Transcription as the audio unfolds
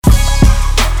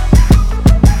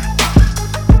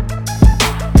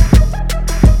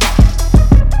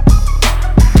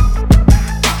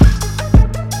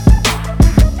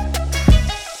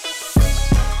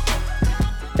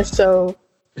And so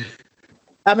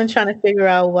I've been trying to figure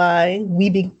out why we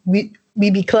be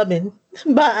clubbing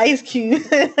by Ice Cube.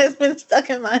 It's been stuck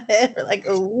in my head for like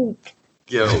a week.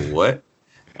 Yo, what?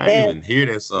 I didn't even hear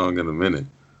that song in a minute.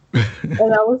 And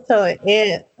I was telling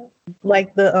Ant,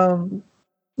 like the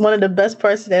one of the best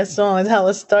parts of that song is how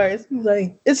it starts. He's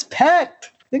like, "It's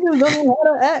packed. Niggas don't know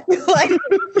how to act." Like,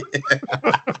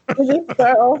 it just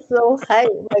start off so hype.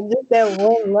 Like, just that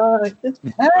one line. It's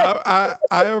packed.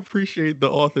 I appreciate the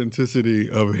authenticity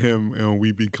of him and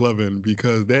We Be Clubbing,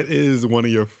 because that is one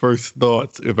of your first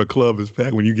thoughts if a club is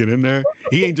packed when you get in there.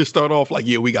 He ain't just start off like,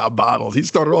 yeah, we got bottles. He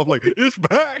started off like, it's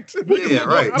packed. Yeah,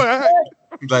 right.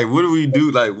 Like, what do we do?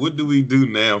 Like, what do we do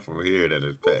now from here that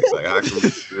is packed? Like, how can we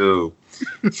still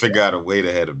figure out a way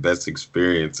to have the best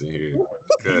experience in here?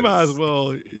 You might as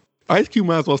well. Ice Cube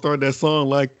might as well start that song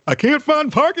like, I can't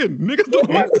find parking. Niggas don't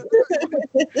want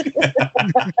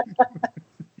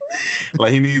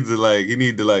Like, he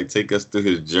need to take us through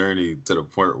his journey to the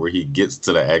point where he gets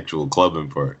to the actual clubbing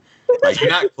part. Like, you're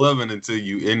not clubbing until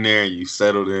you in there and you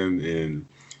settled in and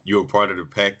you're a part of the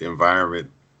packed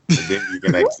environment, and then you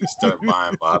can actually start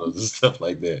buying bottles and stuff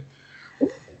like that.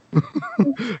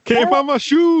 Can't find my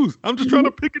shoes. I'm just trying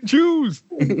to pick and choose.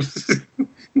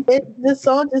 The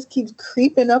song just keeps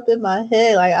creeping up in my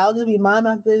head. Like, I'll just be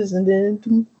minding my business, and then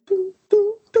doom, doom,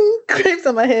 doom, doom, creeps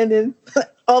in my head, and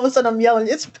all of a sudden I'm yelling,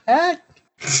 "It's packed!"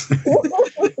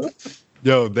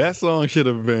 Yo, that song should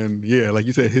have been, like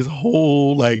you said, his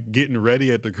whole like getting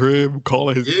ready at the crib,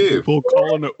 calling his people,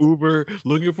 calling the Uber,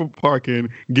 looking for parking,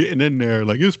 getting in there.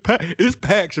 Like, it's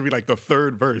packed should be like the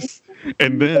third verse.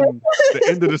 And then the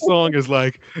end of the song is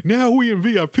like, now we in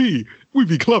VIP, we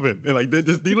be clubbing. And like, they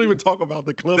don't even talk about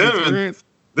the club experience.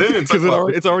 Because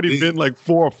it's already been like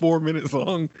 4-minute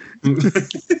song.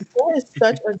 That is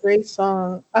such a great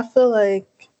song. I feel like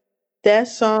that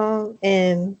song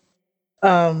and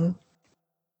You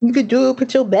Could Do It,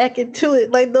 Put Your Back Into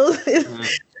It. Like, those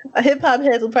hip hop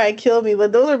heads will probably kill me,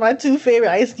 but those are my two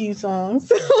favorite Ice Cube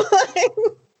songs.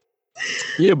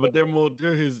 Yeah, but they're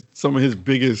some of his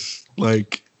biggest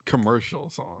like commercial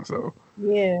songs though.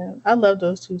 Yeah, I love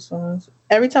those two songs.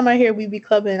 Every time I hear We Be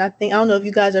Clubbing, I don't know if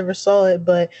you guys ever saw it,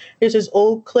 but there's this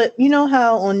old clip. You know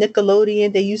how on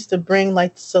Nickelodeon they used to bring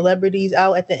like celebrities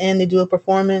out at the end to do a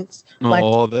performance? Like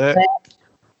all that.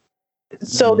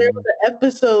 So there was an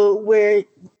episode where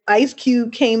Ice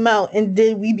Cube came out and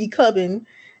did We Be Clubbing,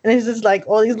 and it's just like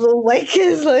all these little white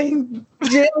kids like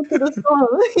jamming to the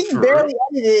song. He barely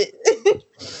edited it.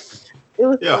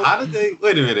 How did they?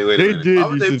 Wait a minute. They did. How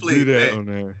did they play that on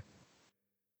there?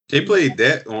 They played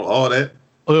that on all that.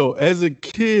 Oh, as a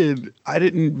kid, I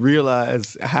didn't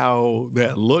realize how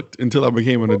that looked until I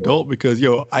became an adult, because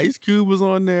Ice Cube was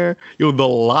on there. The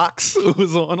Lox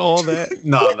was on all that.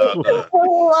 No.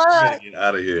 Get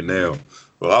out of here now.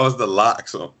 Well, I was the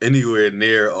Lox anywhere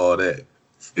near all that.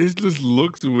 It just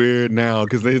looks weird now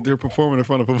because they're performing in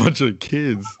front of a bunch of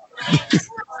kids.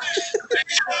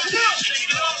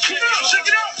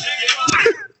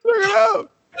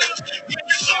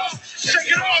 Check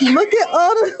it out. Look at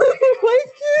all the white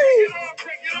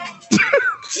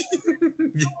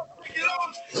kids.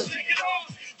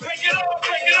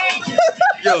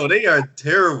 Yo, they are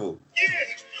terrible.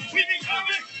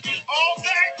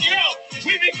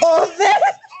 All that.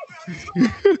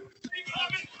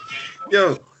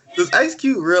 Yo, does Ice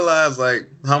Cube realize like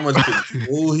how much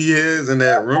control he has in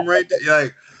that room right there?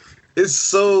 Like, it's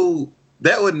so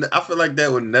I feel like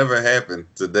that would never happen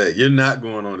today. You're not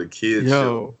going on a kid's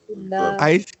show. No.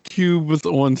 Ice Cube was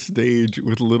on stage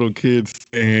with little kids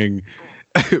saying,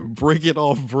 break it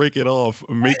off,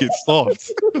 make it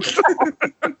soft.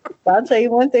 I'll tell you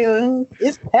one thing,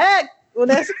 it's packed. Well,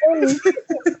 that's funny.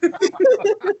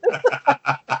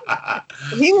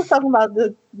 He was talking about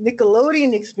the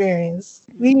Nickelodeon experience.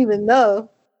 We didn't even know.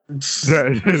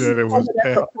 that it was on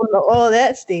the All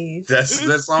That stage. That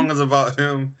song is about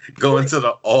him going to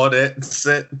the All That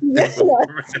set.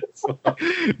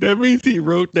 That means he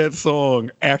wrote that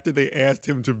song after they asked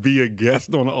him to be a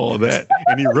guest on All That,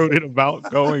 and he wrote it about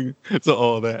going to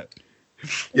All That.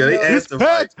 Yeah, they asked him.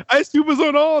 Ice Cube was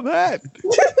on All That.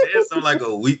 They asked him like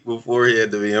a week before he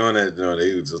had to be on that joint.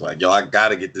 He was just like, "Yo, I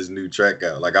gotta get this new track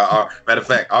out." Like, matter of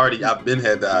fact, I've been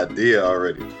had the idea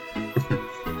already.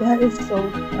 That is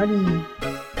so funny.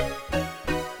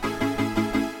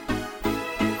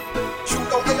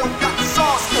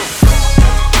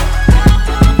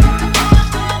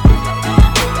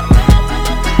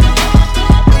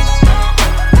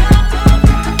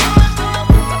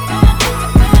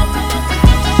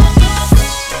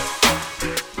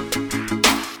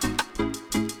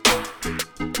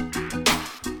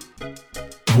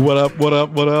 What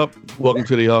up? Welcome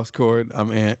to the Oscord.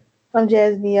 I'm Ant. I'm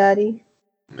Jazz Miotti.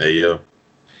 Hey, yo.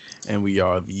 And we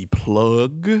are The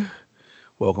Plug.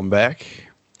 Welcome back.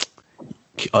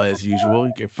 As usual,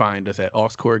 you can find us at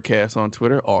OscordCast on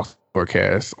Twitter,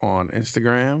 OscordCast on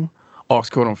Instagram,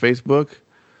 Oscord on Facebook,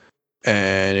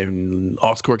 and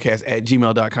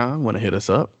OscordCast@gmail.com. Want to hit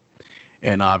us up.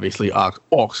 And obviously,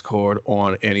 Oscord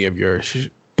on any of your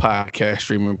podcast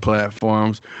streaming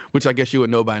platforms, which I guess you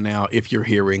would know by now if you're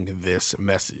hearing this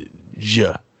message.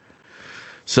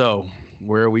 So,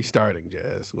 where are we starting,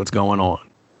 Jazz? What's going on?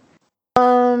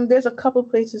 There's a couple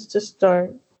places to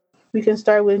start. We can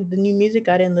start with the new music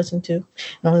I didn't listen to.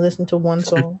 I only listened to one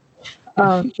song.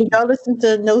 Did y'all listen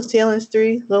to No Ceilings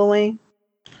 3, Lil Wayne?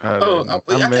 I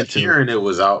kept hearing it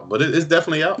was out, but it's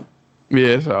definitely out. Yeah,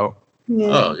 it's out. Yeah.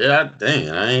 Oh, yeah, dang,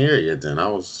 I ain't hear it yet then. I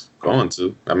was going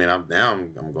to. I mean, I'm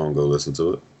going to go listen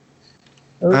to it.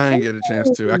 Okay. I didn't get a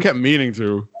chance to. I kept meaning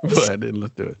to, but I didn't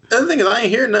listen to it. The thing is, I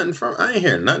ain't hearing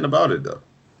nothing about it, though.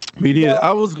 Me neither.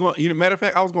 I was going, matter of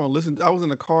fact, I was going to listen. I was in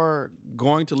the car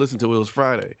going to listen to it. It was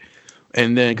Friday.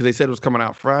 And then, because they said it was coming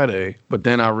out Friday, but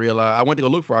then I realized, I went to go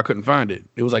look for it. I couldn't find it.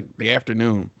 It was like the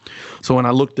afternoon. So when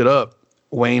I looked it up,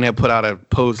 Wayne had put out a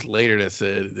post later that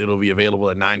said it'll be available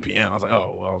at 9 p.m. I was like,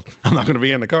 oh, well, I'm not going to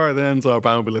be in the car then, so I'll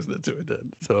probably be listening to it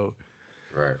then. So,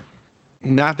 right.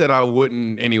 Not that I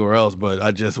wouldn't anywhere else, but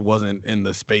I just wasn't in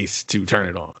the space to turn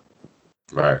it on.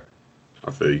 Right.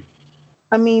 I feel you.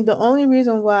 I mean, the only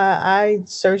reason why I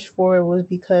searched for it was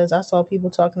because I saw people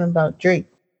talking about Drake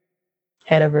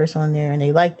had a verse on there and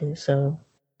they liked it. So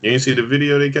you didn't see the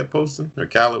video they kept posting? Or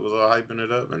Khaled was all hyping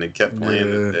it up and they kept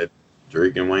playing that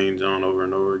Drake and Wayne John over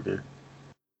and over again.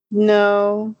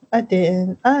 No, I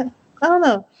didn't. I don't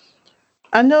know.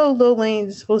 I know Lil Wayne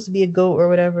is supposed to be a GOAT or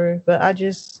whatever, but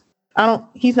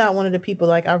he's not one of the people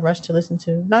like I rush to listen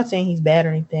to. Not saying he's bad or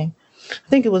anything. I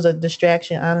think it was a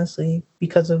distraction, honestly,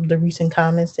 because of the recent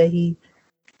comments that he,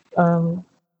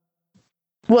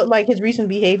 his recent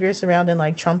behavior surrounding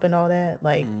like Trump and all that,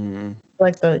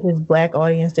 his black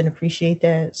audience didn't appreciate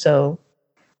that. So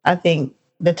I think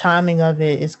the timing of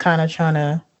it is kind of trying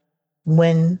to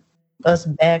win us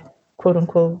back, quote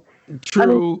unquote.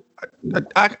 True.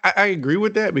 I agree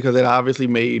with that because it obviously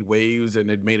made waves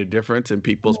and it made a difference in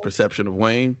people's perception of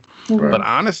Wayne. Mm-hmm. But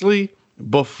honestly,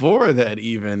 before that,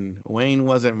 even Wayne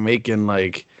wasn't making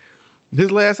like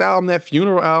his last album, that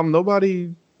Funeral album.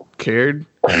 Nobody cared.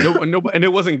 Nobody, and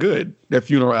it wasn't good. That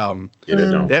Funeral album,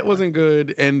 that wasn't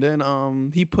good. And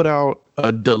then he put out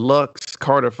a deluxe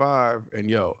Carter 5, and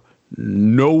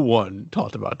no one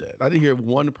talked about that. I didn't hear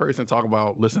one person talk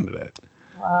about listen to that.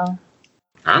 Wow.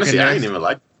 Honestly, I didn't even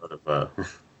like Carter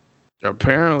 5.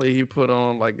 Apparently, he put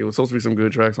on it was supposed to be some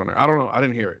good tracks on there. I don't know. I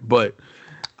didn't hear it, but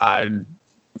I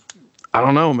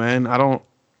don't know, man.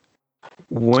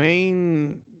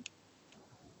 Wayne,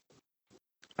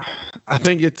 I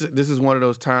think this is one of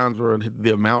those times where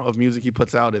the amount of music he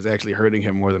puts out is actually hurting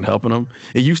him more than helping him.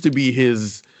 It used to be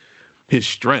his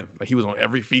strength. Like he was on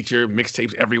every feature,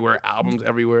 mixtapes everywhere, albums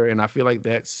everywhere. And I feel like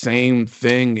that same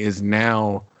thing is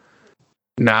now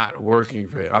not working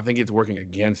for him. I think it's working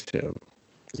against him.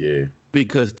 Yeah.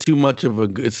 Because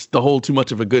it's the whole too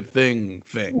much of a good thing.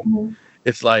 Mm-hmm.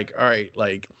 It's like, all right,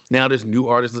 like now there's new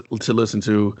artists to listen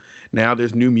to. Now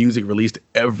there's new music released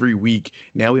every week.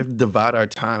 Now we have to divide our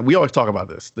time. We always talk about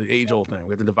this, the age-old thing.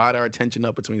 We have to divide our attention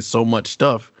up between so much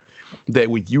stuff that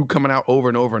with you coming out over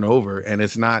and over and over, and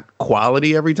it's not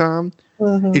quality every time,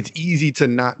 it's easy to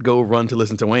not go run to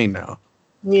listen to Wayne now.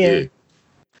 Yeah.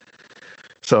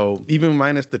 So even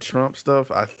minus the Trump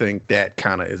stuff, I think that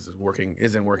kind of isn't working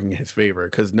in his favor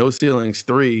because No Ceilings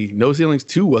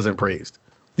 2 wasn't praised.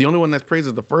 The only one that's praised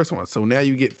is the first one. So now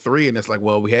you get 3, and it's like,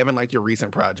 well, we haven't liked your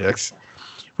recent projects.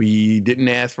 We didn't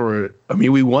ask for it. I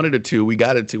mean, we wanted a 2. We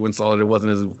got a 2 and saw that it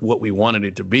wasn't as what we wanted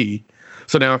it to be.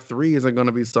 So now 3 isn't going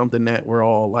to be something that we're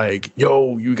all like,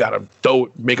 yo, you got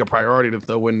to make a priority to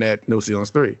throw in that No Ceilings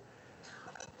 3.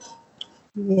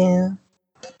 Yeah.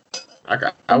 I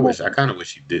kind of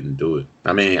wish he didn't do it.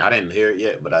 I mean, I didn't hear it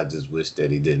yet, but I just wish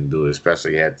that he didn't do it,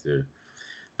 especially after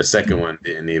the second one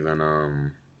didn't even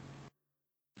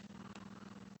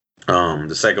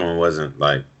the second one wasn't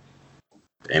like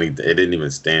anything. It didn't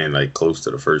even stand like close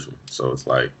to the first one. So it's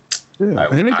like,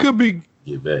 it could be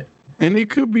get back. And it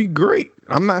could be great.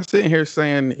 I'm not sitting here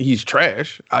saying he's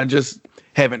trash. I just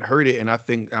haven't heard it, and I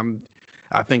think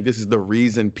this is the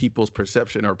reason people's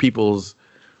perception or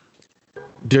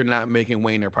they're not making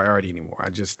Wayne their priority anymore.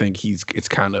 I just think it's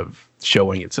kind of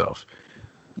showing itself.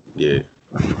 Yeah.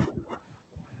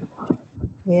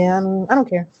 Yeah, I don't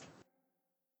care.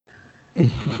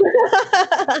 And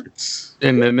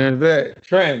then there's that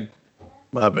trend.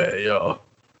 My bad, y'all.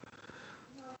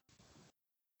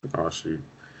 Oh shoot.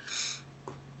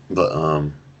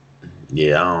 But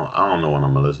yeah, I don't know when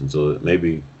I'm gonna listen to it.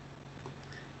 Maybe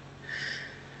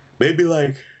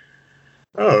like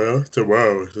I don't know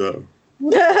tomorrow or something.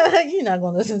 You're not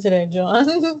gonna listen to that, John. I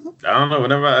don't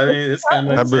know. I mean, it's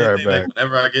kind of I'll be right back. like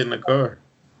whenever I get in the car.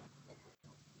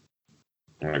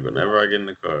 Like whenever I get in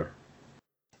the car.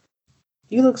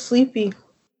 You look sleepy.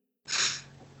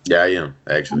 Yeah, I am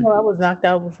actually. I was knocked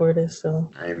out before this,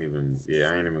 so I ain't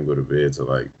even go to bed till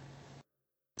like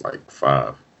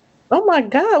 5. Oh my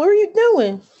God, what are you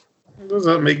doing? What's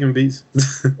up, making beats?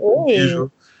 Hey.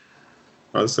 Usual.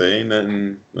 I'll say ain't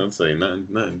nothing. I'll say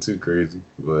nothing too crazy,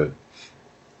 but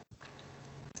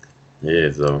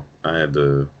yeah. So I had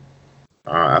to.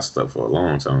 I slept for a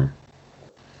long time.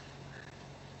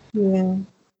 Yeah,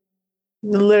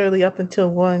 literally up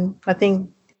until 1. I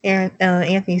think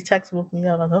Anthony's text woke me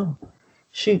up. I was like, oh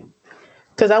shoot,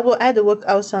 because I had to work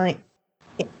outside.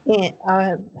 And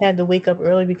I had to wake up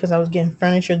early because I was getting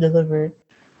furniture delivered.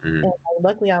 Mm-hmm. And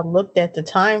luckily, I looked at the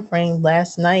time frame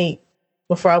last night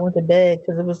before I went to bed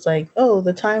because it was like, oh,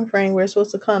 the time frame we're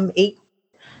supposed to come 8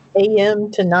 a.m.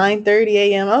 to 9:30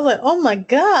 a.m. I was like, oh my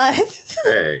God.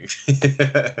 Hey.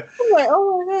 I'm like,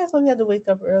 oh my God. So we had to wake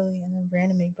up early and then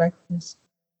Brandon made breakfast.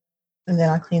 And then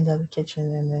I cleaned up the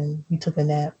kitchen and then we took a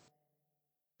nap.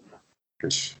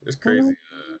 It's crazy.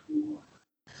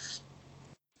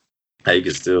 How you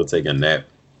can still take a nap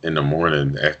in the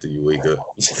morning after you wake up.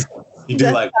 You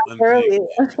do like one thing.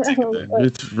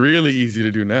 It's really easy to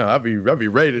do now. I'll be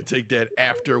ready to take that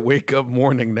after wake up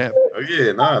morning nap. Oh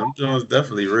yeah, them Jones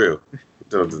definitely real.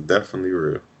 Jones is definitely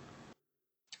real.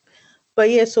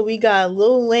 But yeah, so we got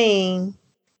Lil Wayne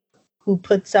who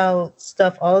puts out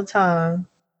stuff all the time.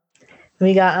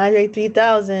 We got Andre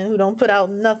 3000 who don't put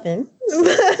out nothing.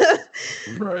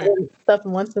 Right. Stuff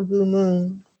in Once in a Blue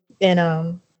Moon.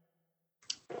 And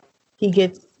he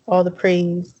gets all the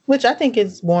praise, which I think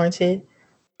is warranted.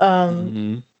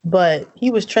 But he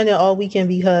was trending all weekend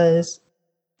because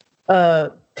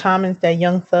comments that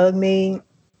Young Thug made.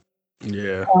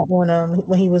 Yeah.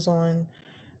 When he was on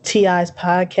T.I.'s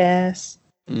podcast.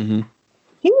 Mm-hmm.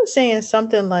 He was saying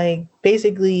something like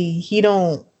basically he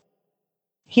don't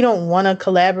want to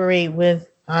collaborate with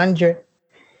Andre.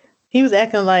 He was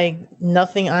acting like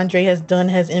nothing Andre has done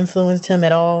has influenced him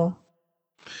at all.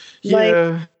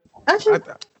 Yeah.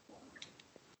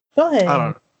 Go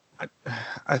ahead.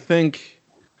 I think.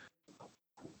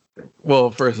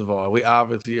 Well, first of all, we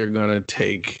obviously are gonna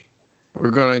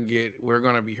we're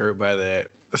gonna be hurt by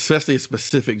that, especially a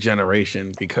specific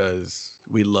generation because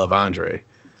we love Andre.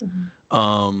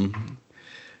 Mm-hmm.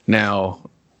 Now,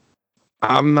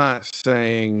 I'm not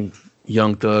saying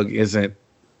Young Thug isn't,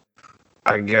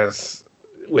 I guess,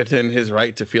 within his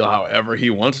right to feel however he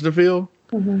wants to feel.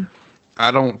 Mm-hmm.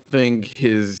 I don't think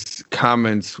his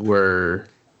comments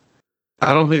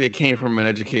I don't think they came from an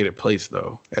educated place,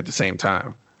 though, at the same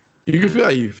time. You can feel how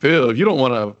you feel. If you don't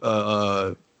want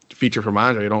a feature from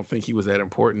Andre, I don't think he was that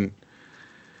important.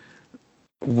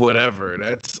 Whatever,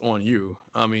 that's on you.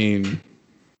 I mean,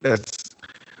 but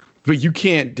you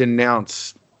can't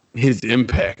denounce his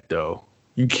impact, though.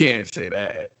 You can't say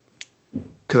that.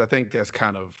 Because I think that's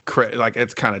kind of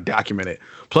it's kind of documented.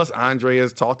 Plus, Andre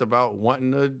has talked about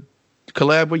wanting to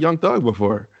collab with Young Thug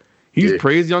before. He's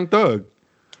praised Young Thug.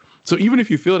 So even if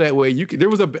you feel that way,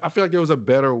 I feel like there was a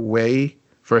better way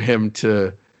for him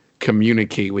to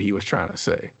communicate what he was trying to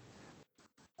say.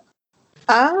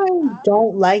 I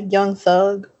don't like Young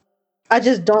Thug. I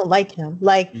just don't like him.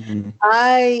 Like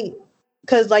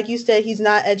because like you said, he's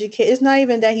not educated. It's not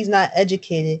even that he's not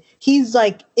educated. He's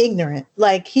like ignorant.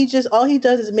 Like all he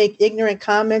does is make ignorant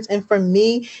comments. And for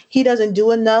me, he doesn't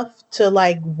do enough to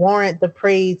like warrant the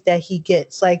praise that he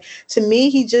gets. Like to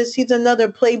me, he's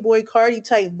another Playboy Cardi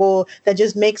type bull that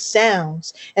just makes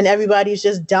sounds and everybody's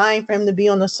just dying for him to be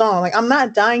on the song. Like I'm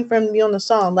not dying for him to be on the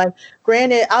song. Like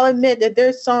granted, I'll admit that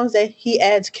there's songs that he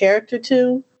adds character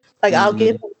to. Like I'll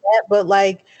give him that, but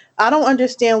like I don't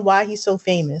understand why he's so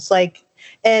famous. Like,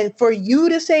 and for you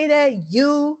to say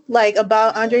that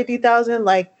about Andre 3000,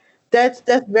 like that's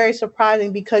very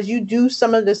surprising because you do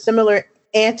some of the similar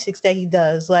antics that he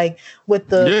does, like with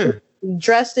the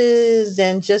dresses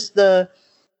and just the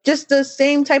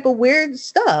same type of weird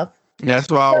stuff. That's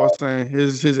why I was saying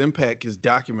his impact is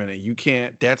documented. You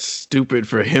can't. That's stupid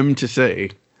for him to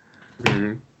say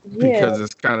because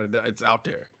it's out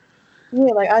there. Yeah,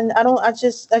 like I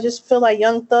just feel like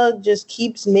Young Thug just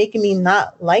keeps making me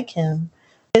not like him.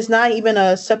 It's not even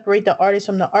a separate the artist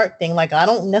from the art thing. Like I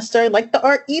don't necessarily like the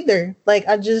art either. Like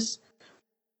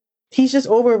he's just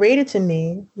overrated to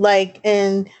me. Like,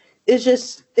 and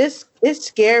it's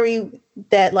scary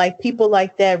that like people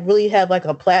like that really have like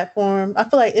a platform. I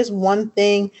feel like it's one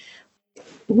thing.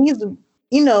 He's,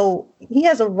 he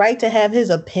has a right to have his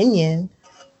opinion,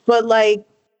 but like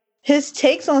his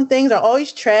takes on things are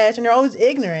always trash and they're always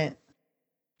ignorant.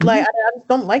 Like I just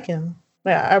don't like him.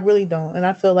 Like, I really don't, and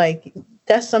I feel like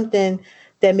that's something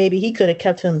that maybe he could have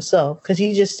kept to himself because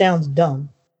he just sounds dumb.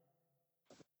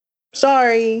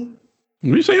 Sorry.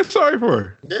 What are you saying sorry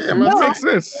for? Yeah, that makes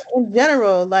sense. In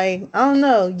general, like I don't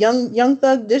know, Young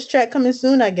Thug diss track coming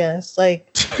soon, I guess.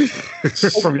 Like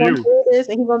from you, this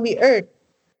and he's gonna be irked.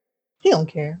 He don't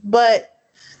care, but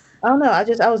I don't know.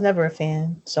 I was never a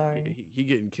fan. Sorry. He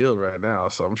getting killed right now,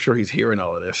 so I'm sure he's hearing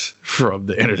all of this from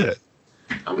the internet.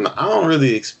 I don't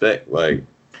really expect I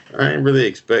ain't really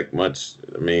expect much.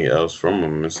 Else from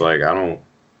him. It's like I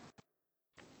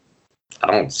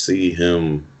don't see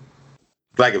him.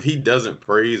 Like if he doesn't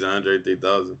praise Andre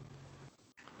 3000,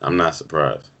 I'm not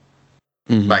surprised.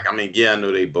 Mm-hmm. Like I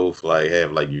know they both like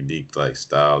have like unique like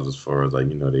styles as far as like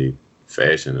they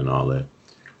fashion and all that,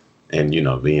 and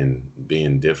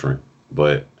being different.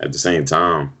 But at the same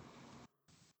time,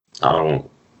 I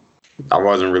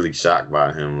wasn't really shocked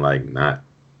by him like not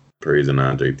praising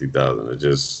Andre 3000. It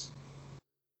just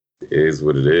is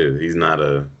what it is.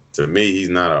 To me, he's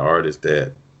not an artist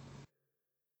that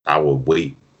I would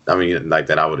wait. Like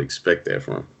that I would expect that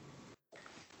from.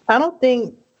 I don't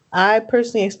think I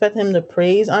personally expect him to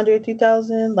praise Andre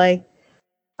 3000. Like,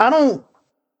 I don't.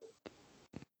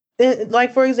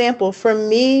 Like, for example, for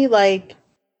me, like,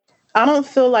 I don't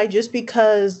feel like just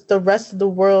because the rest of the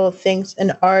world thinks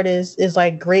an artist is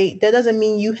like great, that doesn't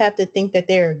mean you have to think that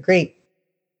they're great.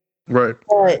 Right.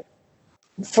 But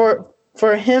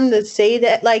for him to say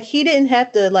that, like, he didn't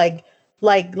have to like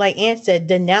Ant said,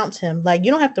 denounce him. Like,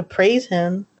 you don't have to praise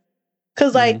him.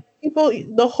 Because, like, people,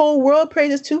 the whole world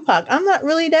praises Tupac. I'm not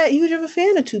really that huge of a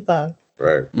fan of Tupac.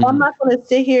 Right. Mm-hmm. I'm not going to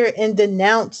sit here and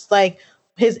denounce, like,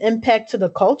 his impact to the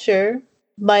culture.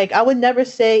 Like, I would never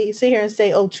sit here and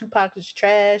say, oh, Tupac is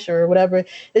trash or whatever.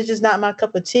 It's just not my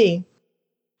cup of tea.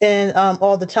 And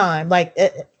all the time, like,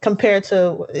 compared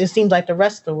to, it seems like the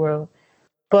rest of the world.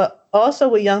 But also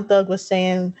what Young Thug was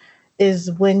saying is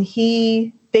when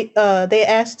they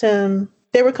asked him,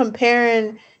 they were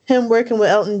comparing him working with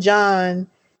Elton John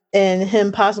and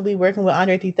him possibly working with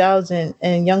Andre 3000,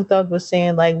 and Young Thug was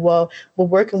saying like, well,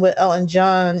 working with Elton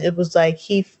John, it was like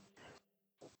he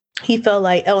felt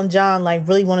like Elton John like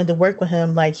really wanted to work with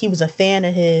him, like he was a fan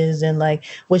of his, and like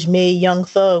which made Young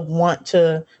Thug want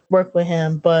to work with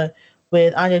him. But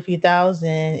with Andre 3000,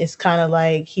 it's kind of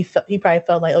like he probably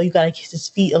felt like, oh, you gotta kiss his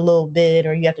feet a little bit,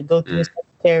 or you have to go through his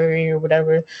secretary or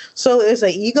whatever. So it's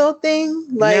an ego thing.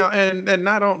 Like, now, and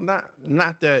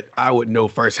not that I would know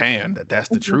firsthand that that's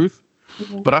the truth,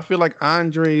 but I feel like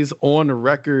Andre's on the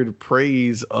record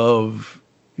praise of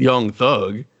Young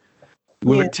Thug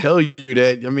would tell you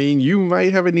that. You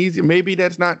might have an easy. Maybe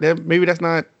that's not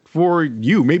for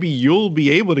you. Maybe you'll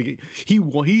be able to get.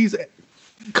 He's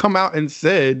come out and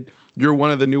said you're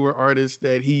one of the newer artists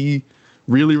that he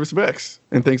really respects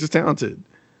and thinks is talented.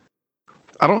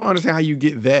 I don't understand how you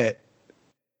get that,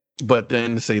 but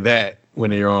then say that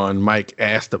when you're on Mike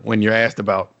when you're asked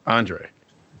about Andre.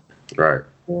 Right.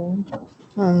 I don't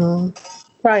know.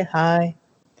 Probably high.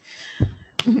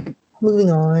 Moving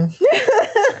on.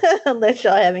 Unless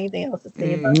y'all have anything else to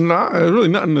say about it. Nah, really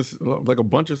nothing. Like a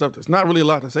bunch of stuff. There's not really a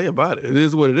lot to say about it. It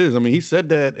is what it is. He said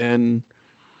that, and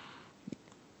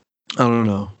I don't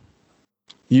know.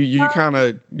 You kind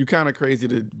of crazy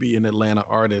to be an Atlanta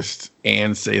artist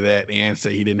and say that and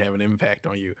say he didn't have an impact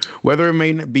on you, whether it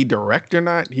may not be direct or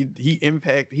not. He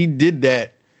did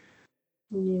that.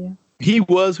 Yeah. He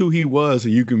was who he was, so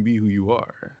you can be who you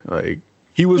are. Like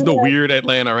he was the weird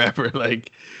Atlanta rapper.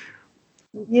 Like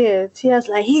T.I.'s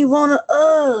like he wanted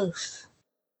us.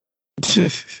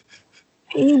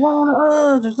 He wanted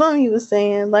us, or something he was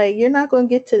saying. Like, you're not gonna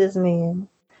get to this man.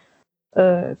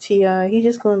 T.I. He's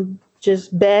just gonna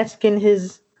bask in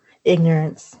his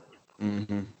ignorance.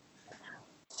 Mm-hmm.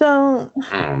 So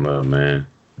I don't know, man.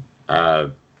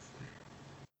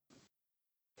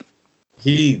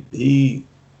 He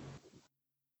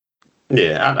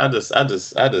yeah, I just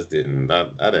didn't.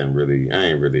 I ain't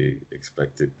really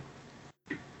expect it.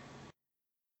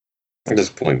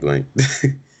 Just point blank.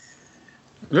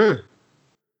 Yeah.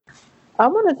 I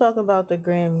want to talk about the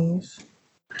Grammys.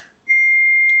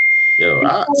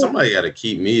 Yo, somebody got to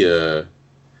keep me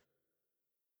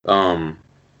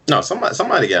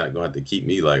somebody gonna have to keep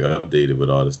me like updated with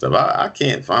all this stuff. I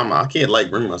can't like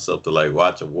bring myself to like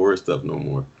watch award stuff no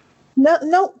more.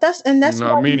 No, that's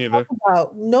what me neither.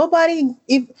 About. Nobody.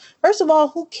 First of all,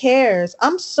 who cares?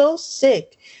 I'm so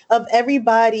sick of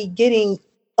everybody getting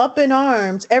up in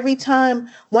arms every time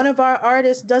one of our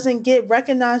artists doesn't get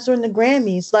recognized during the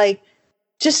Grammys. Like,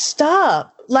 just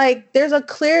stop. Like, there's a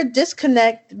clear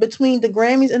disconnect between the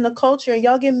Grammys and the culture, and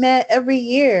y'all get mad every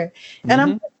year. And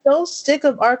I'm so sick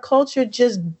of our culture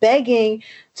just begging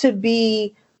to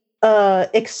be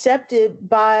accepted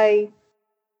by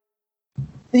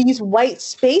these white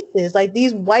spaces, like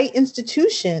these white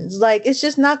institutions. Like, it's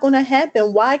just not going to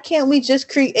happen. Why can't we just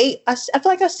create? I feel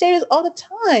like I say this all the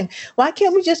time. Why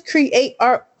can't we just create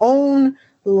our own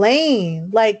lane?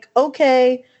 Like,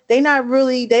 okay, they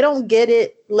don't get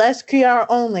it. Let's create our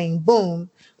own lane. Boom.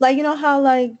 Like, you know how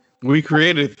like we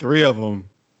created 3 of them,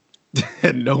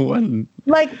 and no one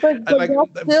but like,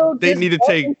 still they need to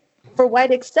take for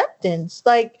white acceptance.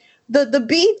 Like, the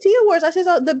BET Awards, I said,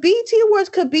 so the BET Awards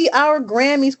could be our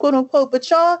Grammys, quote unquote, but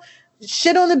y'all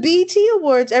shit on the BET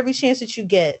Awards every chance that you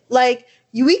get. Like,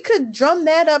 we could drum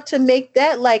that up to make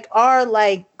that like our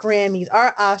like Grammys,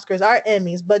 our Oscars, our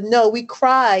Emmys, but no, we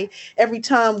cry every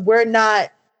time we're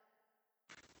not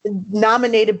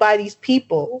nominated by these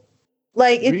people.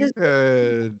 Like,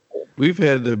 we've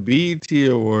had the BET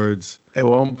Awards, at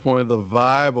one point the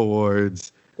Vibe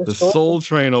Awards, the Soul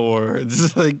Train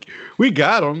Awards. Like, we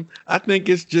got them. I think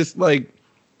it's just like,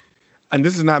 and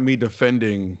this is not me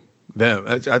defending them.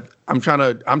 I'm trying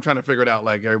to figure it out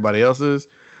like everybody else is,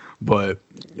 but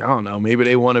I don't know. Maybe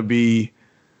they want to be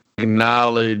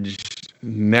acknowledged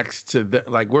next to them.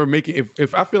 Like, we're making.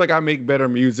 If I feel like I make better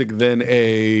music than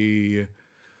a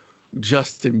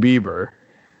Justin Bieber,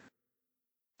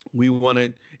 we want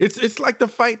it. It's like the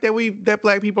fight that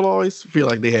black people always feel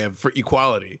like they have for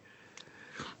equality.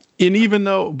 And even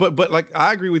though, but like,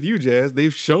 I agree with you, Jazz.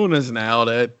 They've shown us now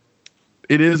that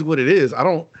it is what it is. I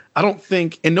don't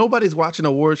think, and nobody's watching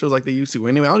award shows like they used to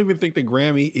anyway. I don't even think the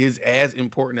Grammy is as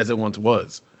important as it once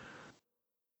was.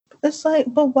 It's like,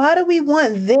 but why do we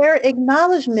want their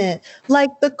acknowledgement? Like,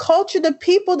 the culture, the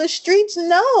people, the streets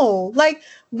know. Like,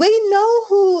 we know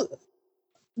who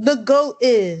the GOAT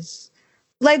is.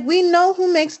 Like, we know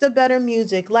who makes the better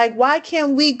music. Like, why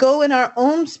can't we go in our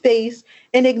own space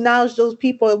and acknowledge those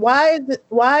people? Why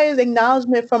is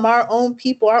acknowledgement from our own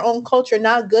people, our own culture,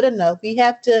 not good enough? We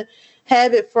have to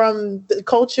have it from the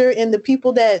culture and the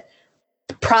people that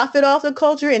profit off the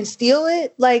culture and steal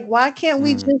it. Like, why can't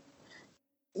we just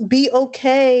be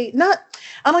okay?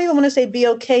 I don't even want to say be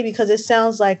okay, because it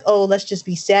sounds like, oh, let's just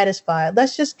be satisfied.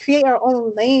 Let's just create our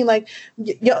own lane. Like,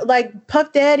 like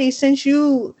Puff Daddy, since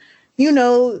you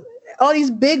know, all these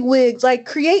big wigs, like,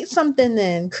 create something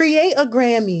then. Create a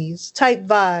Grammys type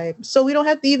vibe so we don't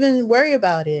have to even worry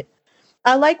about it.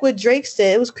 I like what Drake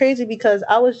said. It was crazy because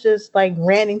I was just like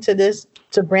ranting to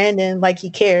Brandon like he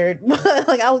cared.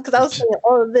 Like, I was saying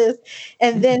all of this.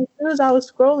 And then as soon as I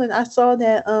was scrolling, I saw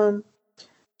that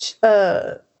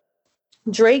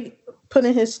Drake put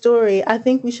in his story, I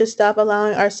think we should stop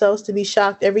allowing ourselves to be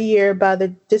shocked every year by the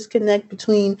disconnect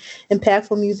between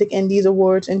impactful music and these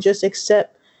awards, and just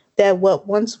accept that what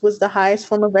once was the highest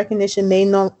form of recognition may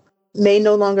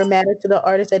no longer matter to the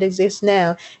artists that exist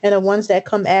now and the ones that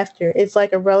come after. It's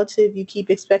like a relative you keep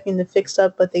expecting to fix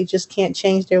up, but they just can't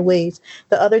change their ways.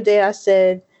 The other day I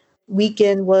said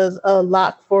Weeknd was a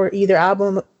lock for either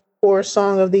album or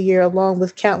Song of the Year, along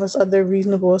with countless other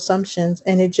reasonable assumptions,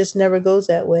 and it just never goes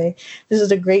that way. This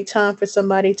is a great time for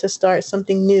somebody to start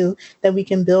something new that we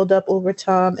can build up over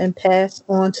time and pass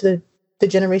on to the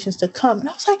generations to come. And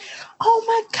I was like, oh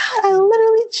my God, I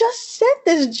literally just said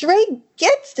this. Drake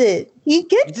gets it. He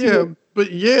gets it. But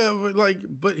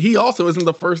he also isn't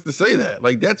the first to say that.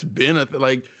 Like, that's been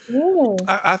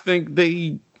I think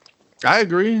I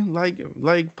agree.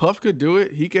 Like Puff could do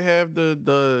it. He could have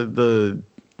the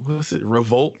what's it,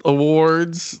 Revolt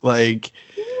Awards, like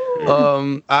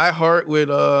iHeart with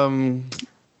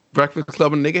Breakfast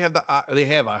Club, and they have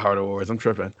iHeart Awards. I'm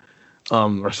tripping,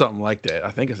 or something like that.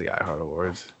 I think it's the iHeart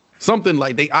Awards. Something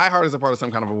like iHeart is a part of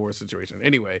some kind of award situation.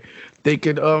 Anyway, they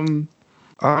could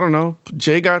I don't know.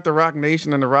 Jay got the Rock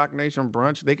Nation and the Rock Nation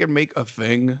brunch. They could make a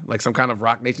thing, like some kind of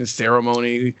Rock Nation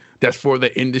ceremony that's for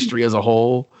the industry as a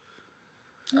whole.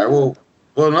 All right,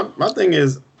 well, my thing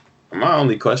is, my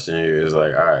only question here is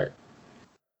like, all right,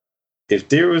 if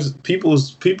there was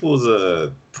people's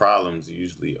problems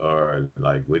usually are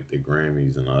like with the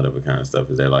Grammys and all that kind of stuff,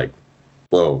 is that like,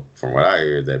 well, from what I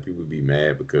hear, is that people be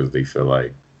mad because they feel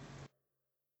like,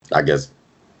 I guess,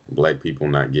 black people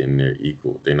not getting their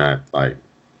equal. They're not like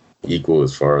equal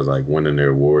as far as like winning their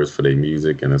awards for their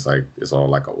music, and it's like it's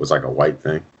like a white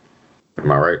thing.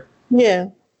 Am I right? Yeah.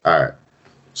 All right.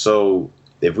 So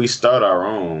if we start our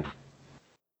own,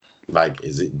 like,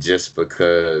 is it just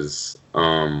because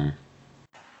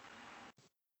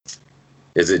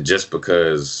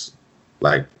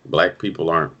like black people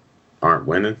aren't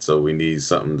winning, so we need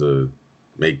something to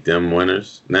make them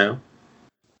winners now?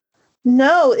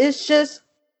 No, it's just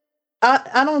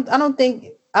I don't think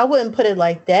I wouldn't put it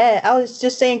like that. I was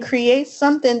just saying create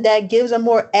something that gives a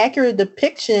more accurate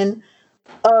depiction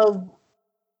of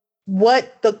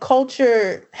what the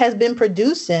culture has been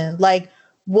producing, like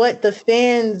what the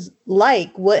fans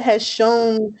like, what has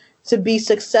shown to be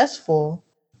successful.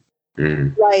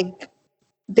 Mm. Like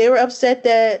they were upset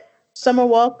that Summer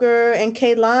Walker and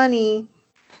Kaylani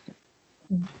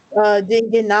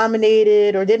didn't get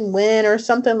nominated or didn't win or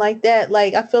something like that.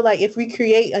 Like I feel like if we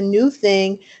create a new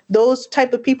thing, those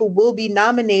type of people will be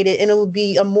nominated, and it will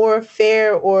be a more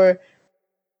fair or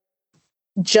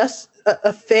just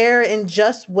a fair and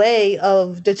just way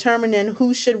of determining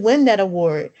who should win that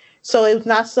award. So it's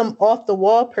not some off the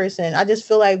wall person. I just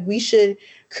feel like we should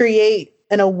create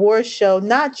an award show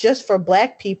not just for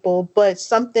black people, but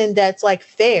something that's like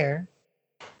fair,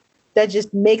 that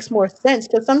just makes more sense.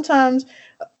 Because sometimes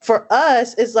for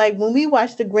us, it's like when we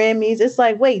watch the Grammys, it's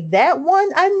like, wait, that one?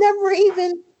 I never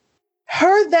even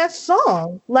heard that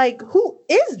song. Like, who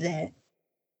is that?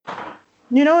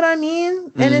 You know what I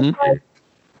mean? And it's like,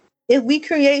 if we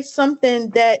create something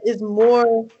that is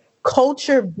more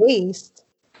culture based,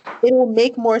 it will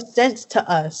make more sense to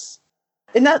us.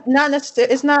 And not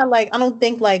necessarily. It's not like I don't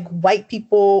think like white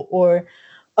people or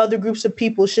other groups of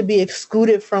people should be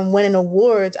excluded from winning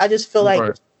awards. I just feel like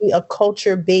it should be a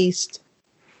culture based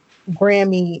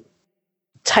Grammy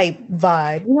type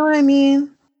vibe. You know what I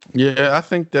mean? Yeah, I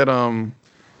think that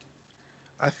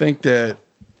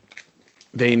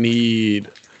they need,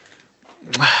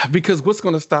 because what's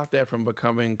going to stop that from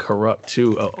becoming corrupt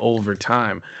too over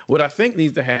time? What I think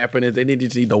needs to happen is they need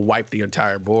to wipe the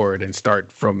entire board and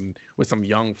start with some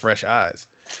young, fresh eyes.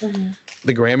 Mm-hmm.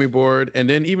 The Grammy board, and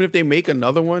then even if they make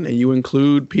another one and you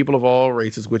include people of all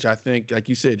races, which I think, like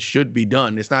you said, should be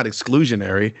done. It's not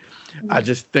exclusionary. Mm-hmm. I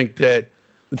just think that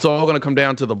it's all going to come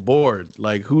down to the board,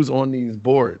 like who's on these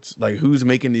boards, like who's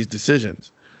making these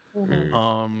decisions.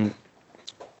 Mm-hmm.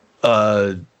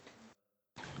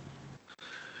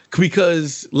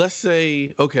 Because let's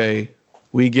say, okay,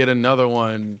 we get another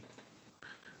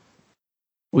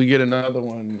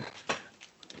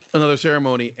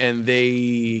ceremony, and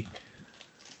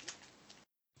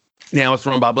now it's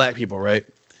run by black people, right?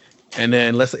 And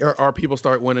then let's say our people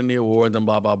start winning the awards and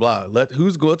blah, blah, blah.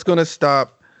 What's going to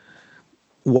stop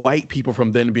white people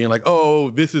from then being like, oh,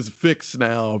 this is fixed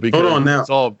now? Because hold on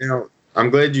now. I'm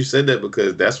glad you said that,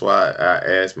 because that's why I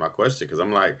asked my question, because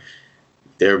I'm like,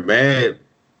 they're mad.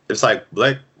 It's like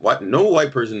no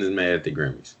white person is mad at the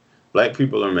Grammys. Black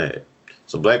people are mad.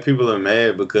 So black people are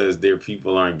mad because their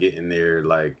people aren't getting they're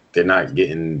not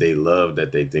getting they love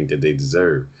that they think that they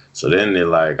deserve. So then they're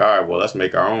like, all right, well, let's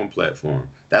make our own platform.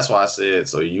 That's why I said,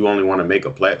 so you only want to make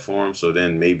a platform, so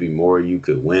then maybe more you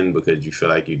could win because you feel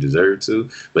like you deserve to.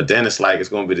 But then it's like, it's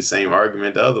going to be the same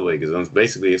argument the other way, because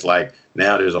basically it's like,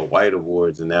 now there's a white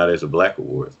awards and now there's a black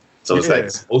awards. So it's like,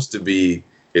 it's supposed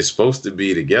to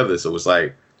be together. So it's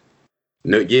like,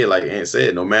 no, yeah, like Ant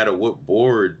said, no matter what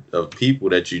board of people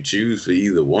that you choose for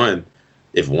either one,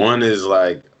 if one is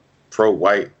like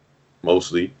pro-white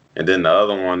mostly, and then the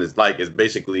other one is like, it's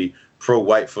basically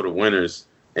pro-white for the winners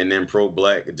and then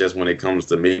pro-black just when it comes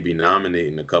to maybe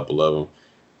nominating a couple of them.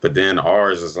 But then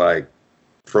ours is like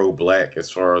pro-black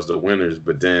as far as the winners,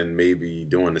 but then maybe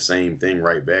doing the same thing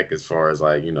right back as far as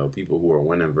like, you know, people who are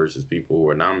winning versus people who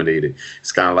are nominated.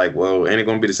 It's kind of like, well, ain't it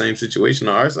going to be the same situation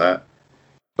on our side?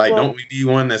 Like, don't we need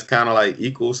one that's kind of like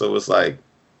equal? So it's like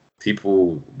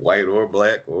people, white or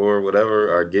black or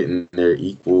whatever, are getting their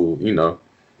equal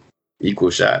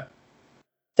shot.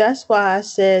 That's why I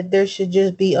said there should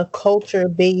just be a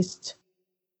culture-based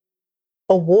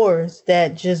awards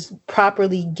that just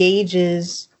properly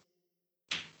gauges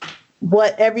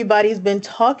what everybody's been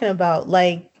talking about.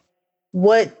 Like,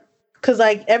 because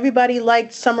like everybody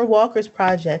liked Summer Walker's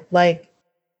project. Like,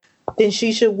 then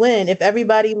she should win. If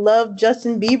everybody loved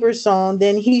Justin Bieber's song,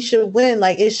 then he should win.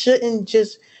 Like, it shouldn't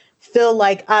just feel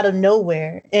like out of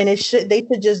nowhere. And they should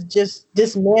just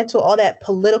dismantle all that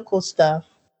political stuff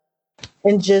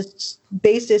and just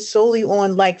base it solely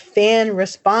on like fan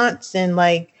response and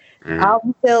like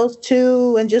album sales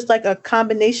too, and just like a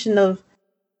combination of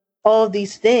all of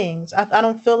these things. I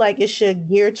don't feel like it should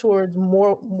gear towards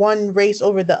more one race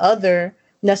over the other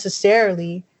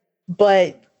necessarily,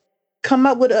 but come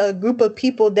up with a group of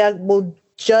people that will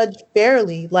judge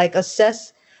fairly, like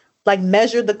assess, like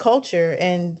measure the culture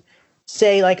and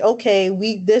say like, okay,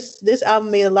 this album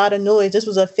made a lot of noise. This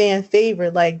was a fan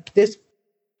favorite. Like this,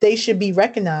 they should be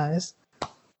recognized.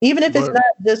 Even if it's not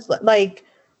just like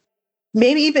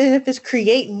maybe even if it's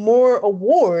create more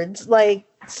awards, like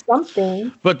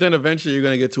something. But then eventually you're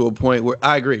going to get to a point where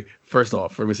I agree. First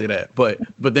off, let me say that. But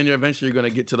then you're eventually going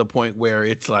to get to the point where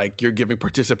it's like you're giving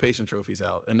participation trophies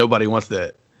out, and nobody wants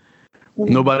that.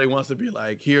 Mm-hmm. Nobody wants to be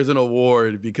like, here's an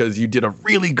award because you did a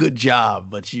really good job,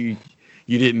 but you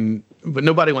didn't. But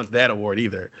nobody wants that award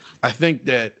either. I think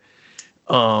that,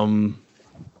 like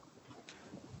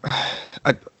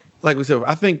we said,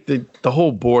 I think that the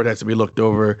whole board has to be looked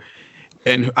over.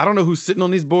 And I don't know who's sitting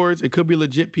on these boards. It could be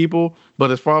legit people,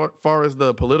 but as far as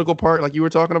the political part, like you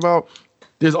were talking about,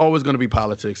 there's always going to be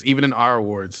politics, even in our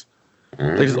awards.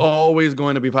 Mm-hmm. There's always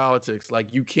going to be politics.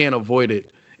 Like, you can't avoid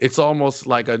it. It's almost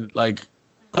like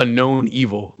a known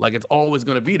evil. Like, it's always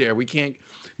going to be there. We can't,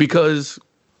 because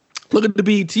look at the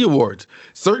BET Awards.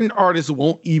 Certain artists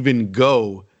won't even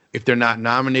go if they're not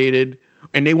nominated,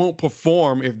 and they won't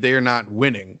perform if they're not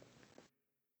winning.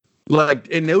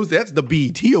 Like, and that's the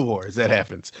BET Awards that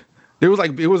happens. There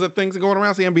was a thing going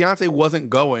around saying Beyonce wasn't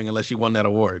going unless she won that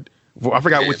award. I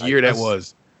forgot which year that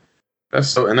was. That's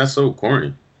so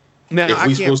corny. Now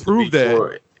I can't prove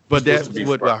that, but that's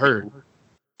what I heard.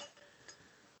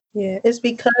 Yeah, it's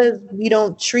because we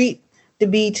don't treat the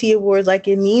BET Awards like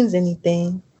it means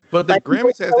anything. But the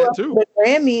Grammys has that too.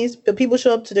 But people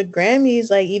show up to the Grammys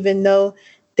like even though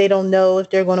they don't know if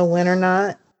they're going to win or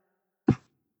not.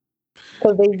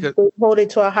 Because they hold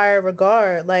it to a higher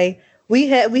regard. Like we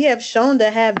have shown to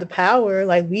have the power,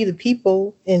 like we the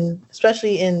people,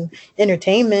 especially in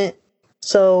entertainment.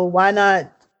 So why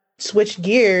not switch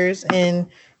gears and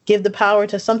give the power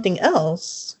to something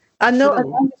else? I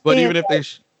know, but even if they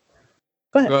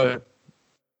go ahead.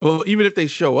 Well, even if they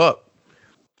show up,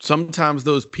 sometimes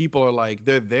those people are like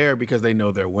they're there because they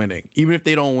know they're winning. Even if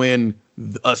they don't win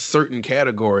a certain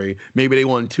category, maybe they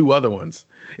won 2 other ones.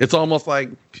 It's almost like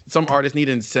some artists need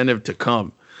incentive to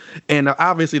come. And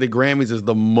obviously the Grammys is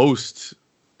the most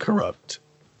corrupt.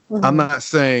 Mm-hmm. I'm not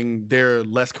saying they're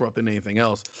less corrupt than anything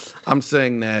else. I'm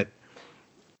saying that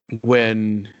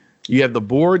when you have the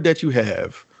board that you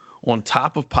have on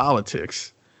top of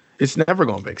politics, it's never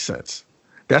going to make sense.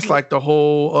 That's like the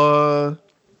whole,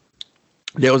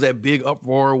 there was that big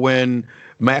uproar when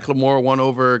Macklemore won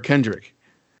over Kendrick.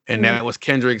 And that was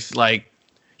Kendrick's, like,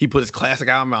 he put his classic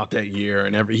album out that year,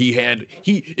 and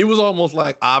it was almost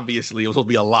like obviously it was supposed to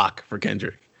be a lock for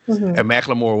Kendrick, and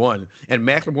Macklemore won. And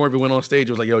Macklemore even went on stage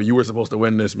and was like, "Yo, you were supposed to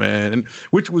win this, man," and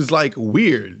which was like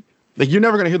weird. Like you're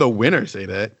never gonna hear the winner say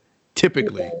that,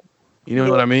 typically. You know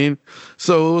what I mean?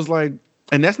 So it was like,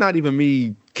 and that's not even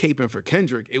me caping for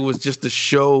Kendrick. It was just to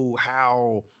show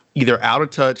how either out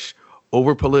of touch,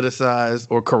 over politicized,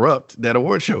 or corrupt that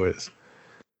award show is.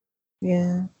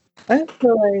 Yeah, I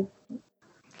feel like.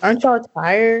 Aren't y'all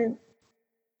tired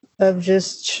of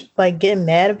just like getting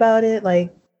mad about it?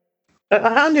 Like,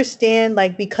 I understand,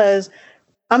 like, because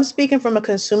I'm speaking from a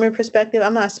consumer perspective.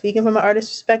 I'm not speaking from an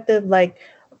artist perspective. Like,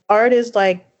 artists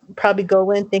like probably go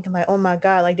in thinking like, oh my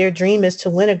God, like their dream is to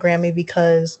win a Grammy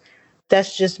because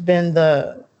that's just been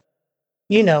the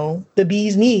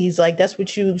bee's knees. Like that's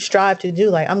what you strive to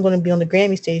do. Like, I'm going to be on the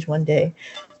Grammy stage one day.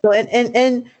 So,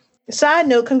 and side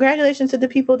note, congratulations to the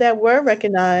people that were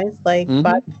recognized, like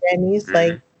by the Grammys.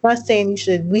 Like, I'm not saying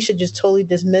we should just totally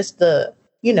dismiss the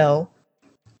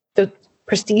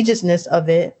prestigiousness of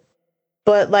it,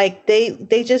 but like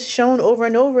they just shown over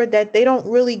and over that they don't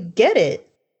really get it.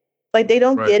 Like they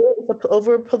don't get it. It's an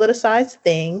over politicized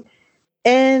thing,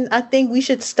 and I think we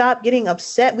should stop getting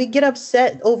upset. We get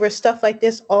upset over stuff like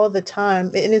this all the time,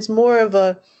 and it's more of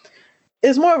a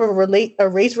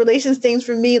race relations things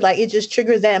for me. Like it just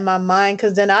triggers that in my mind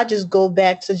because then I just go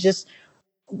back to just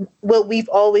what we've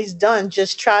always done,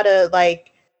 just try to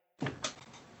like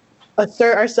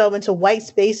assert ourselves into white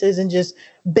spaces and just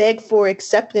beg for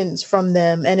acceptance from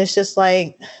them. And it's just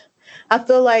like I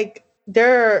feel like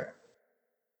our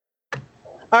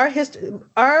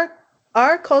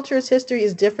culture's history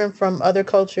is different from other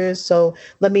cultures, so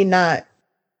let me not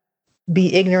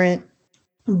be ignorant.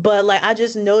 But like I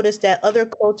just noticed that other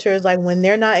cultures, like when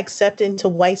they're not accepted into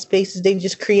white spaces, they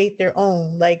just create their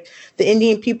own. Like the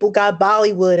Indian people got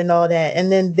Bollywood and all that.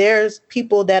 And then there's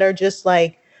people that are just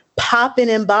like popping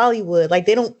in Bollywood. Like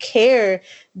they don't care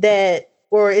that,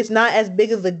 or it's not as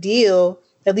big of a deal,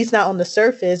 at least not on the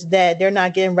surface, that they're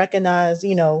not getting recognized,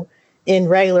 in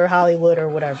regular Hollywood or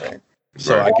whatever.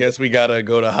 So I guess we gotta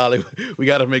go to Hollywood. We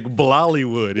gotta make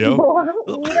Bollywood, yo.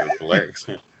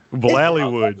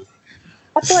 Bollywood.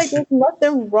 I feel like there's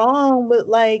nothing wrong with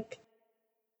like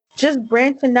just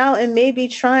branching out and maybe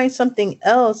trying something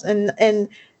else. And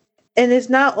it's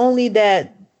not only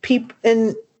that people,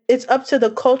 and it's up to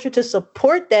the culture to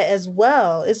support that as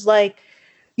well. It's like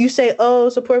you say, oh,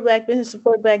 support black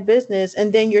business,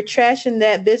 and then you're trashing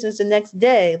that business the next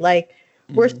day. Like,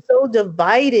 we're so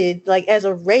divided, like, as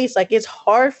a race. Like, it's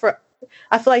hard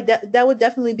I feel like that would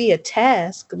definitely be a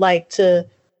task, like, to,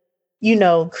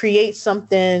 create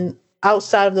something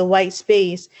outside of the white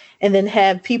space and then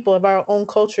have people of our own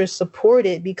culture support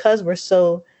it because we're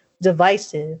so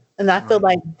divisive. And I feel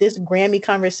like this Grammy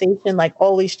conversation, like,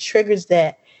 always triggers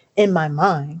that in my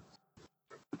mind.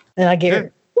 And I get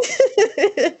it.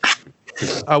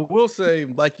 I will say,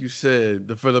 like you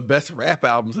said, for the best rap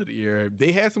albums of the year,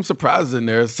 they had some surprises in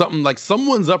there. Something like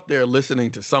someone's up there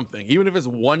listening to something, even if it's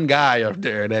one guy up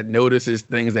there that notices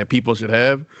things that people should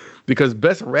have. Because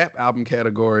best rap album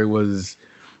category was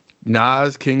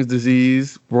Nas, King's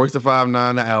Disease, Royce da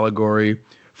 5'9", The Allegory,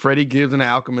 Freddie Gibbs and the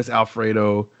Alchemist,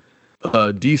 Alfredo,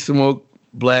 D Smoke,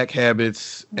 Black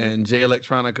Habits, and Jay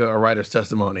Electronica, A Writer's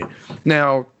Testimony.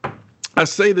 Now, I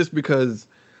say this because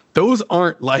those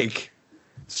aren't like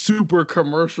super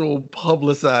commercial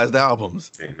publicized albums.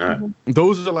 They're not.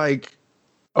 Those are like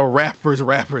a rappers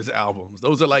albums.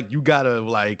 Those are like, you gotta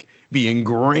like be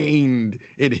ingrained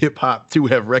in hip hop to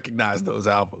have recognized those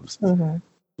albums.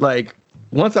 Like,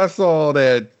 once I saw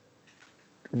that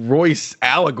Royce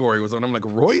Allegory was on, I'm like,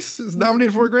 Royce is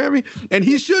nominated for a Grammy? And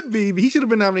he should have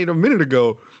been nominated a minute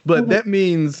ago, but that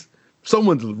means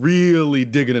someone's really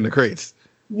digging in the crates.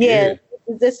 Yeah.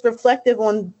 It's reflective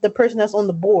on the person that's on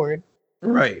the board.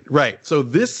 Right. So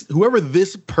whoever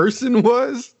this person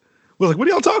was like, what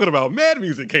are y'all talking about? Mad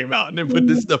Music came out and then put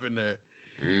this stuff in there.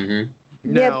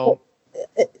 Now,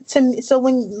 to me,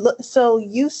 so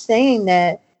you saying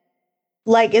that,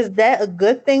 like, is that a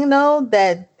good thing though?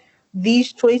 That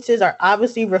these choices are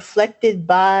obviously reflected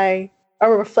by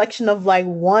a reflection of like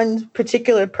one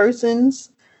particular person's,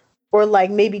 or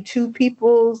like maybe two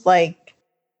people's, like.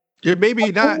 Yeah,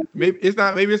 maybe not. Maybe it's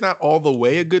not all the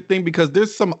way a good thing, because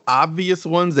there's some obvious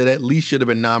ones that at least should have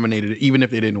been nominated, even if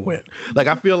they didn't win. Like,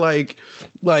 I feel like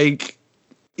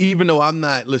even though I'm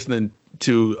not listening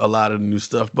to a lot of the new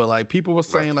stuff, but like people were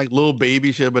saying like Lil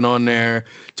Baby should have been on there,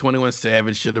 21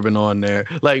 Savage should have been on there.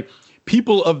 Like,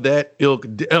 people of that ilk,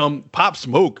 Pop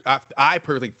Smoke, I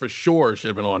personally for sure should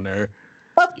have been on there.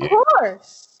 Of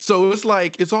course. So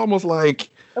it's almost like,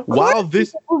 while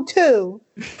this too.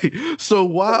 So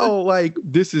while like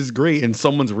this is great and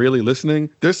someone's really listening,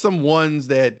 there's some ones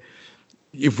that,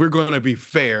 if we're going to be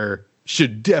fair,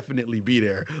 should definitely be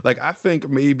there. Like, I think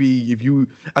maybe you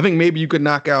could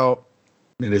knock out,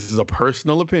 and this is a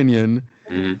personal opinion,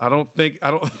 I don't think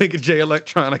Jay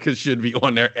Electronica should be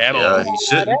on there at all. He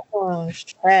shouldn't. That one's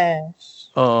trash.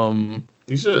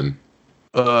 He shouldn't.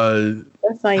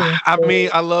 That's not even I mean,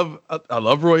 I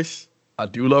love Royce. I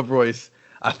do love Royce.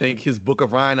 I think his Book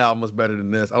of Ryan album was better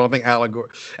than this. I don't think Allegory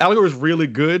is really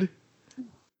good,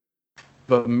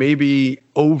 but maybe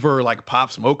over like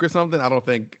Pop Smoke or something. I don't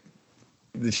think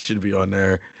this should be on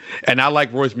there. And I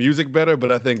like Royce music better,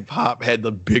 but I think Pop had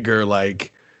the bigger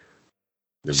like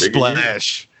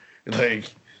splash.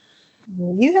 Like,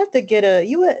 you have to get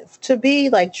to be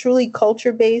like truly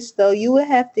culture based though. You would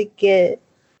have to get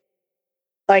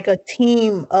like a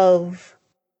team of,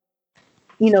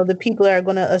 the people that are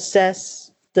going to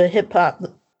assess the hip hop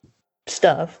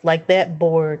stuff, like that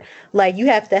board. Like, you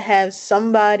have to have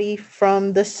somebody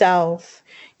from the South.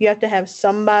 You have to have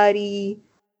somebody,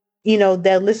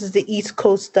 that listens to East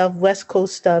Coast stuff, West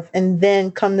Coast stuff, and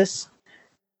then come this,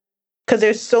 because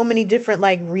there's so many different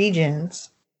like regions.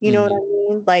 You know what I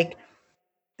mean? Like,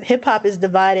 hip hop is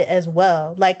divided as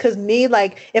well. Like, because me,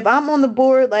 like, if I'm on the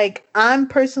board, like, I'm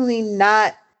personally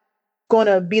not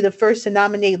gonna be the first to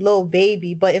nominate Lil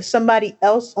Baby, but if somebody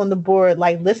else on the board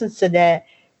like listens to that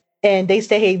and they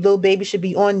say, hey, Lil Baby should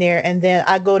be on there, and then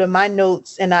I go to my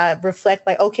notes and I reflect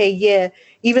like, okay, yeah,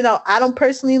 even though I don't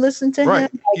personally listen to him,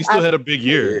 like, he still had a big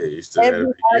year.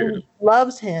 Everybody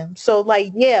loves him, so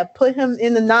like, yeah, put him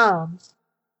in the noms.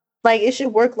 Like, it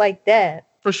should work like that.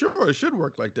 For sure, it should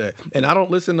work like that. And I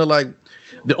don't listen to like,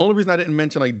 the only reason I didn't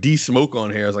mention like D Smoke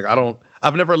on here is like,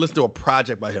 I've never listened to a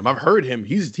project by him. I've heard him.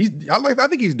 I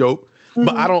think he's dope,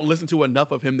 but I don't listen to enough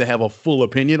of him to have a full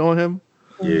opinion on him.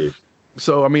 Yeah.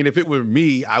 So I mean, if it were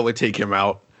me, I would take him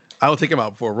out. I would take him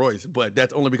out for Royce, but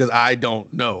that's only because I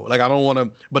don't know. Like, I don't want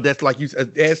to. But that's like, you,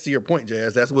 as to your point,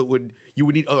 Jazz. That's what you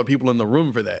would need other people in the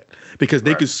room for that, because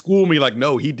they could school me like,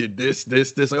 no, he did this.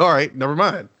 Like, all right, never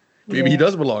mind. Maybe he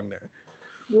does belong there.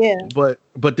 Yeah.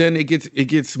 But then it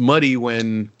gets muddy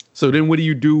when. So then what do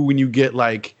you do when you get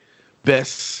like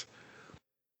best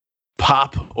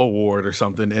pop award or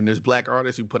something, and there's black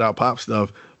artists who put out pop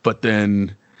stuff, but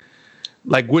then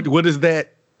like what does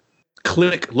that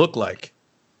clique look like?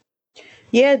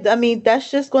 Yeah, I mean that's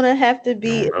just gonna have to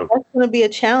be that's gonna be a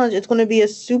challenge. It's gonna be a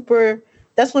super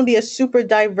that's gonna be a super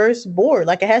diverse board.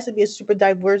 Like it has to be a super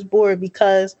diverse board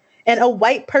because and a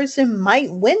white person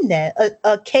might win that.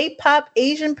 A K-pop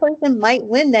Asian person might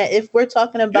win that if we're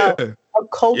talking about Yeah. a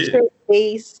culture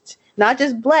based, not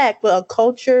just black, but a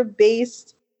culture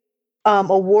based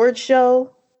award show.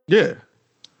 Yeah.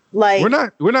 Like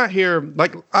we're not here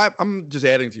like I'm just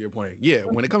adding to your point. Yeah,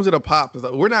 when it comes to the pop,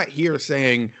 we're not here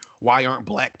saying why aren't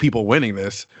black people winning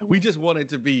this. We just want it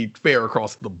to be fair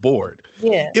across the board.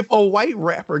 Yeah. If a white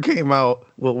rapper came out,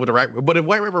 well, with a rapper, but if a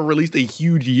white rapper released a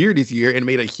huge year this year and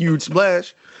made a huge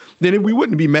splash, then we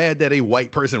wouldn't be mad that a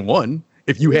white person won.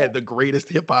 If you had the greatest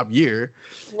hip hop year,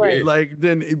 right. like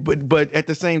then, but at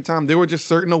the same time, there were just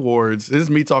certain awards. This is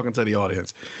me talking to the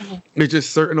audience. There's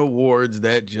just certain awards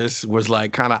that just was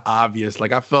like kind of obvious.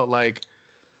 Like I felt like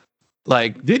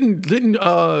didn't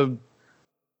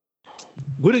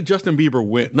what did Justin Bieber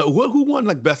win? No, who won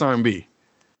like best R&B?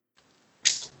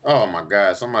 Oh my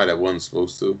God, somebody that wasn't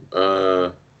supposed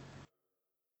to.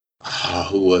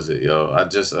 Who was it, yo? I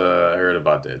just heard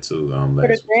about that too.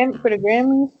 For the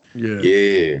Grammys.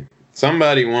 Yeah.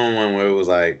 Somebody won one where it was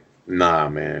like, nah,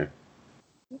 man.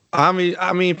 I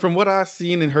mean, from what I've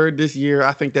seen and heard this year,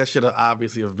 I think that should have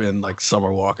obviously have been like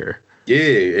Summer Walker.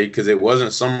 Yeah, because it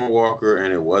wasn't Summer Walker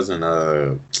and it wasn't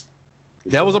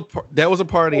That was a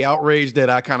part of the outrage that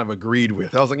I kind of agreed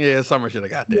with. I was like, yeah, Summer should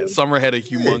have got that. Summer had a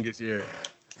humongous year.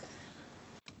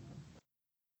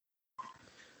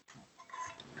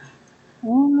 I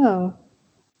don't know.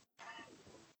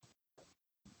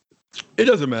 It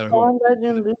doesn't matter. John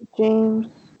Legend, Luke James.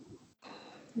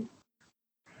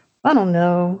 I don't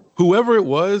know. Whoever it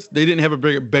was, they didn't have a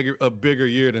bigger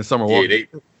year than Summer Walker.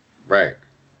 Right.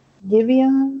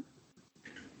 Giveon.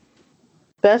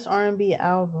 Best R&B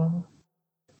album.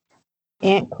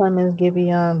 Ant Clemens,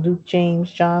 Giveon, Luke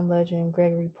James, John Legend,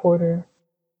 Gregory Porter.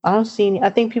 I don't see any.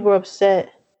 I think people are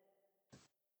upset.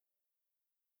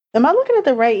 Am I looking at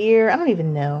the right year? I don't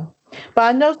even know. But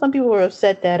I know some people were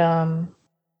upset that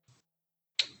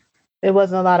it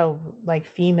wasn't a lot of like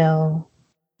female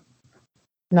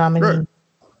nominees.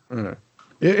 Right.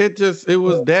 It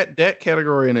was that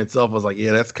category in itself was like,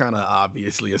 yeah, that's kind of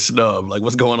obviously a snub. Like,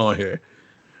 what's going on here?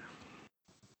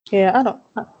 Yeah, I don't.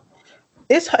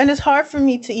 It's hard for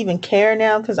me to even care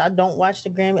now because I don't watch the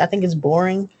Grammy. I think it's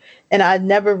boring, and I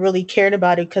never really cared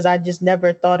about it because I just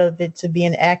never thought of it to be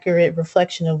an accurate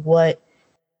reflection of what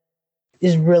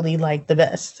is really like the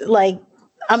best. Like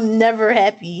I'm never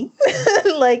happy,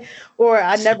 like, or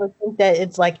I never think that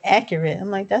it's like accurate.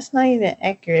 I'm like that's not even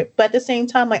accurate. But at the same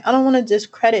time, like I don't want to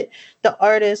discredit the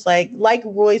artists like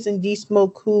Royce and D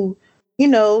Smoke who,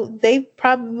 they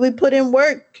probably put in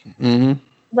work. Mm-hmm.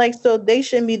 Like, so they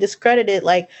shouldn't be discredited.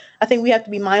 Like, I think we have to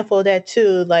be mindful of that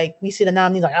too. Like, we see the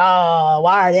nominees, like, oh,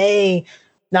 why are they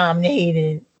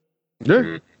nominated? Yeah.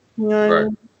 You know what I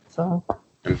mean? So,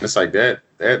 and it's like that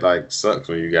like sucks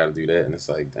when you got to do that, and it's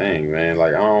like, dang, man.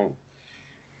 Like, I don't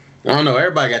know.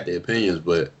 Everybody got their opinions,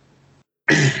 but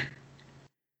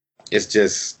it's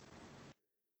just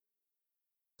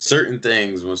certain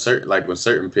things when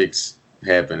certain picks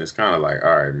happen, it's kind of like,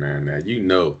 all right, man.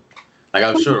 Now like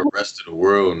I'm sure the rest of the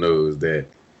world knows that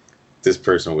this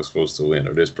person was supposed to win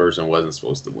or this person wasn't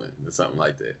supposed to win or something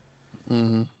like that.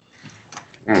 Mm-hmm.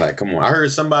 I'm like, come on. I heard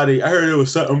it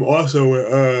was something also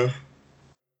where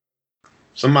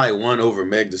somebody won over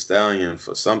Meg Thee Stallion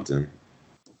for something,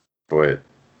 but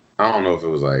I don't know if it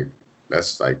was like I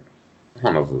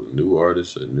don't know if it was a new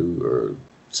artist or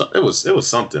something. It was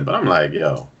something, but I'm like,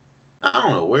 yo, I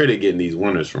don't know where they're getting these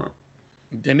winners from.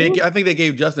 And I think they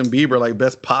gave Justin Bieber like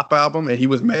best pop album, and he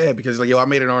was mad because like, yo, I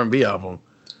made an R&B album.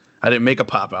 I didn't make a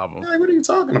pop album. Like, what are you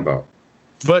talking about?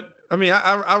 But I mean,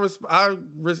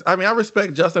 I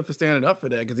respect Justin for standing up for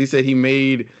that because he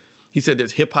said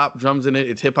there's hip hop drums in it,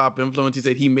 it's hip hop influence. He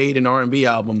said he made an R&B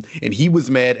album, and he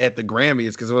was mad at the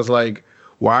Grammys because it was like,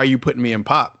 why are you putting me in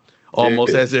pop?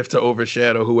 Almost as if to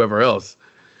overshadow whoever else.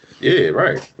 Yeah,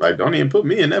 right. Like, don't even put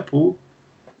me in that pool.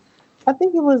 I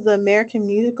think it was the American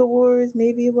Music Awards,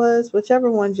 maybe it was. Whichever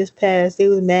one just passed. They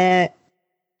was mad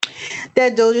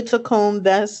that Doja took home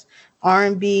Best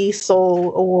R&B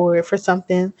Soul Award for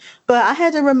something. But I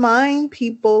had to remind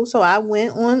people, so I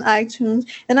went on iTunes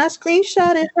and I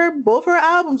screenshotted both her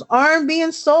albums, R&B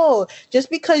and Soul.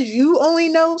 Just because you only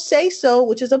know Say So,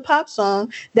 which is a pop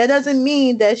song, that doesn't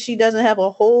mean that she doesn't have a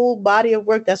whole body of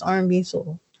work that's R&B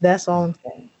Soul. That's all I'm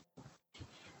saying.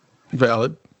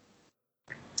 Valid.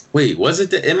 Wait, was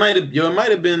it it might have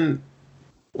been.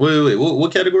 Wait.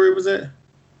 What category was that?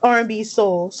 R&B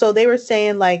Soul. So they were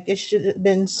saying like it should have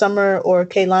been Summer or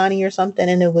Kehlani or something,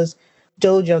 and it was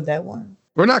Doja that one.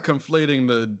 We're not conflating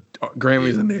the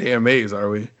Grammys and the AMAs, are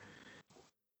we?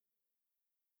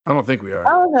 I don't think we are.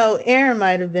 I don't know. Aaron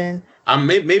might have been.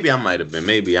 Maybe I might have been.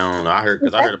 Maybe I don't know. I heard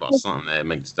about something that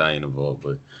Megan Thee Stallion involved,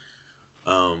 but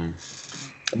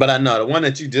I know the one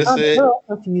that you just said. So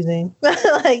confusing.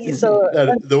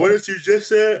 The one that you just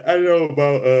said, I know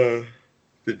about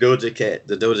the Doja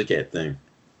Cat thing,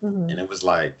 and it was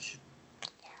like,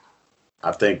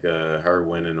 I think her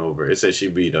winning over. It said she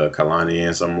beat Kalani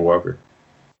and Summer Walker.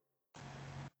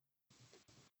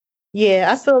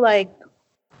 Yeah, I feel like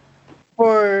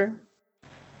for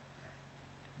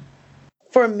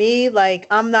me, like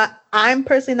I'm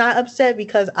personally not upset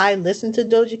because I listen to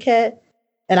Doja Cat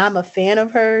and I'm a fan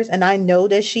of hers and I know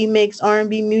that she makes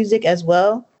R&B music as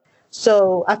well.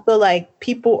 So I feel like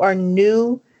people are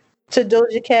new to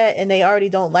Doja Cat and they already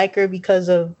don't like her because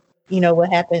of,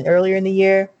 what happened earlier in the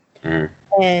year.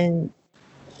 And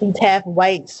she's half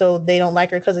white, so they don't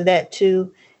like her because of that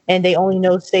too. And they only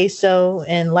know Say So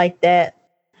and Like That.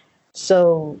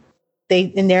 So they,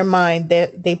 in their mind,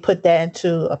 they put that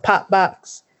into a pop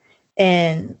box,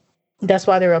 and that's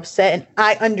why they're upset. And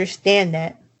I understand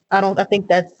that. I think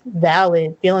that's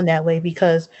valid feeling that way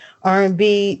because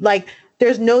R&B, like,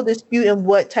 there's no dispute in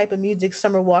what type of music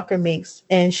Summer Walker makes,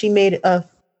 and she made a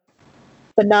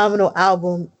phenomenal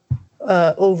album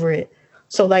over it.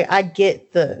 So, like, I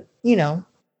get the,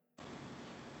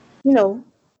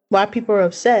 why people are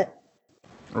upset.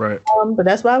 Right. But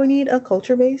that's why we need a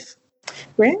culture-based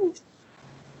Grammys.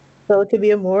 So it could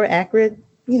be a more accurate,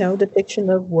 depiction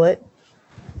of what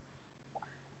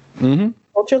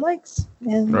culture likes.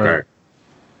 And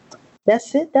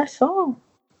that's it. That's all.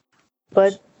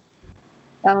 But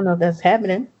I don't know if that's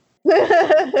happening.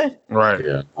 Right.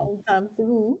 Yeah. Anytime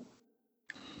soon.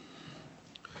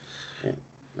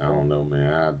 I don't know,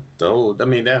 man. That whole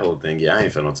thing, yeah, I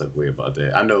ain't feel no type of way about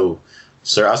that. I know,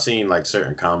 sir, I've seen like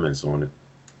certain comments on it.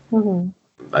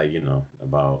 Like,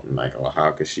 about like, oh,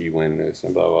 how could she win this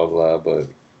and blah, blah, blah. But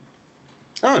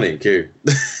I don't even care.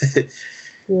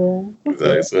 Yeah.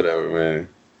 It's whatever, man.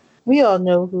 We all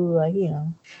know who,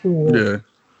 who. Yeah.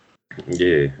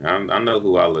 Yeah. I know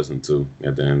who I listen to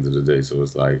at the end of the day. So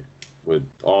it's like, with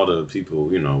all the people,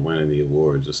 winning the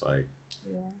award, just like,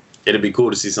 yeah. It'd be cool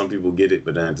to see some people get it,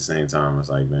 but then at the same time, it's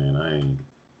like, man,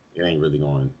 it ain't really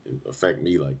going to affect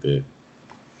me like that.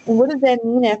 And what does that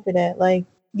mean after that? Like,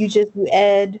 you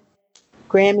add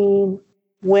Grammy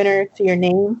winner to your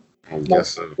name? I guess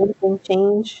so. Anything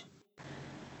change?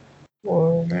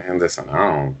 Or man, listen,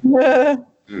 I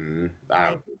don't.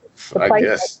 I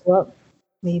guess. Up,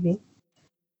 maybe.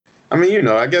 I mean,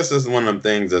 I guess that's one of them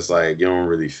things that's like you don't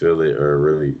really feel it or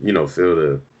really,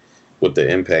 feel what the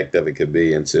impact of it could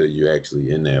be until you're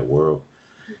actually in that world.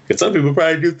 Because some people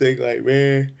probably do think like,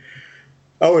 man,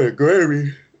 I want a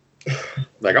Grammy.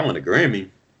 Like, I want a Grammy.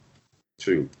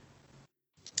 True.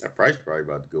 That price probably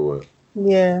about to go up.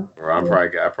 Yeah. Or I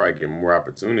probably get more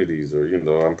opportunities, or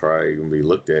I'm probably gonna be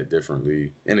looked at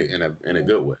differently in a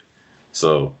good way.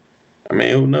 So, I mean,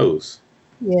 who knows?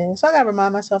 Yeah. So I gotta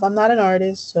remind myself I'm not an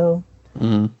artist, so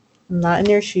I'm not in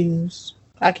their shoes.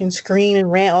 I can scream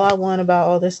and rant all I want about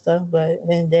all this stuff, but at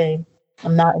the end of the day,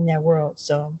 I'm not in that world,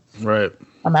 so right.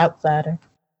 I'm an outsider.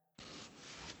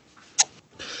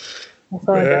 That's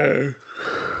all I got.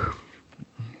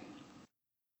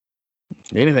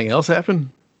 Anything else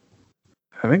happen?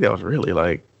 I think that was really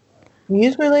like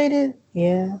news related.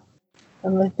 Yeah.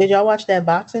 Did y'all watch that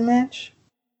boxing match?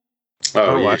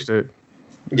 Oh, I watched it.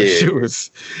 Yeah. She was,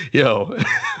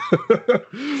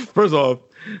 first off,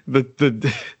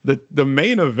 the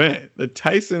main event, the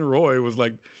Tyson Roy, was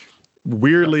like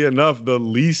weirdly enough the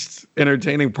least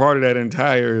entertaining part of that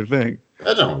entire thing.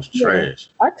 That joint was trash.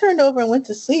 I turned over and went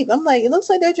to sleep. I'm like, it looks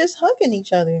like they're just hugging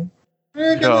each other.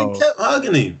 Man, they kept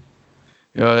hugging him.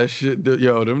 That shit, them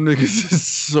niggas is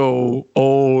so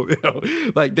old.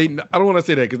 Like I don't want to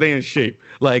say that because they in shape.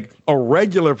 Like a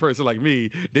regular person like me,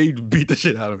 they beat the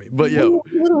shit out of me. But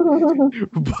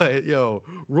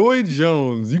Roy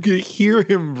Jones, you could hear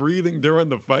him breathing during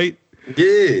the fight.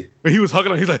 Yeah, he was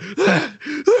hugging him. He's like,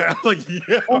 I'm like,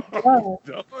 yeah.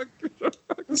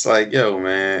 It's like, yo,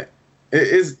 man,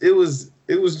 it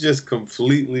was just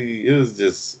completely. It was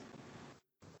just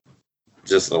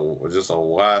a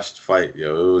washed fight,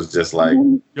 yo. It was just like,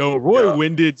 Roy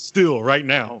winded still right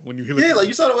now when you hear. Yeah, like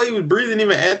you saw the way he was breathing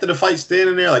even after the fight,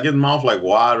 standing there, like his mouth like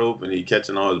wide open, he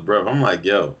catching all his breath. I'm like,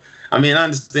 yo. I mean, I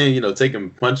understand, taking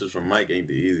punches from Mike ain't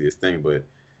the easiest thing, but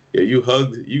yeah, you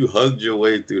hugged your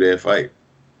way through that fight.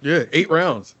 Yeah, 8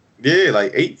 rounds. Yeah,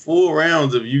 like 8 full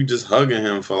rounds of you just hugging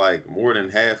him for like more than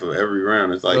half of every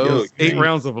round. It's like, 8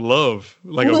 rounds of love,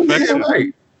 like affection. Yeah,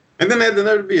 right. And then there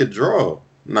had to be a draw.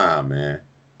 Nah, man.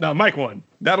 No, Mike won.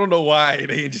 I don't know why they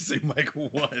didn't just say Mike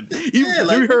won. You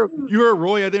heard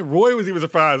Roy. I think Roy was even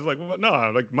surprised. Like, well,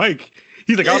 no, like Mike.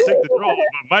 He's like, I'll take the draw.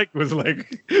 But Mike was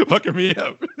like, fucking me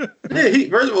up. Yeah,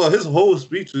 first of all, his whole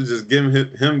speech was just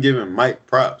him giving Mike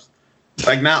props.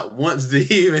 Like, not once did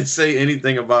he even say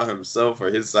anything about himself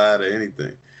or his side or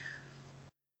anything.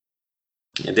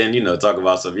 And then, talk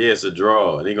about stuff. Yeah, it's a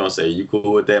draw. And he gonna say, you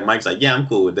cool with that? Mike's like, yeah, I'm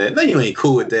cool with that. No, you ain't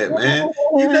cool with that, man.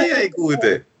 You know you ain't cool with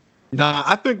that. Nah,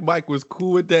 I think Mike was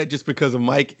cool with that just because of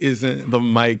Mike isn't the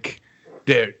Mike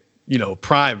that,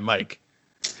 prime Mike.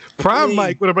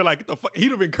 Mike would have been like, get the fuck,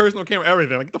 he'd have been cursing on camera,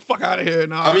 everything. Like, get the fuck out of here.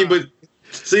 Nah. I mean, but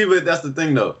that's the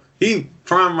thing, though.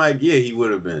 Prime Mike, yeah, he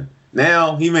would have been.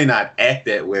 Now, he may not act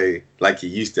that way like he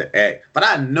used to act. But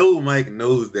I know Mike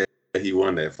knows that he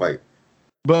won that fight.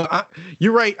 But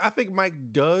you're right. I think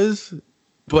Mike does.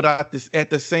 But at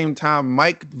the same time,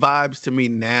 Mike vibes to me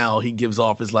now, he gives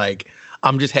off as like,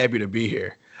 I'm just happy to be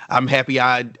here. I'm happy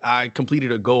I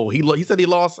completed a goal. He said he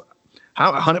lost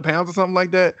 100 pounds or something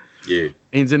like that. Yeah.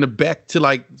 And he's in the back to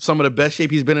like some of the best shape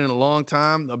he's been in a long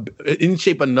time. In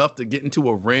shape enough to get into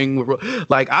a ring.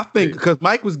 Like, I think because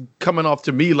Mike was coming off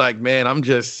to me like, man,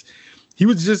 he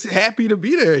was just happy to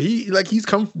be there. He's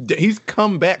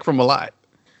come back from a lot.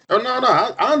 Oh, no.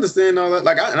 I understand all that.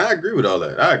 Like, I agree with all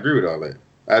that.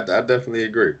 I definitely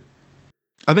agree.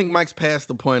 I think Mike's past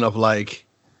the point of like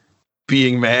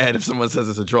being mad if someone says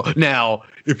it's a draw. Now,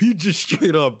 if he just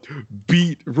straight up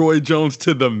beat Roy Jones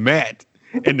to the mat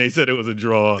and they said it was a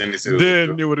draw,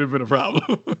 then it would have been a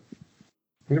problem.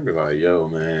 You'd be like, yo,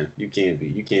 man, you can't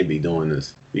be doing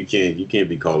this. You can't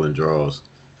be calling draws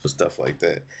for stuff like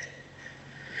that.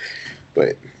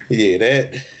 But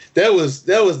yeah, that was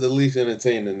the least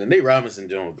entertaining. The Nate Robinson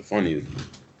joint was the funniest.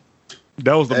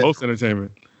 That was the most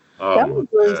entertainment. Oh, that was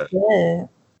really good.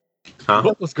 Huh?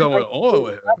 What was going on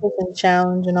with it?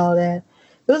 Challenge and all that.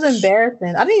 It was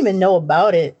embarrassing. I didn't even know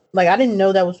about it. Like, I didn't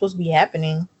know that was supposed to be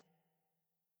happening.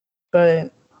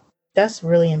 But that's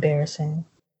really embarrassing.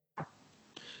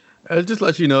 I'll just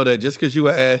let you know that just because you're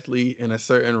an athlete in a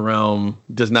certain realm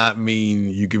does not mean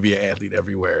you can be an athlete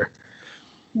everywhere.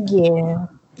 Yeah.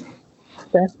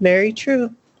 That's very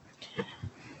true.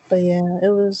 But yeah, it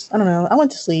was, I don't know. I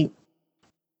went to sleep.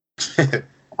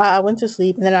 I went to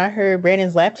sleep and then I heard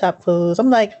Brandon's laptop close.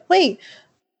 I'm like, wait,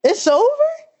 it's over?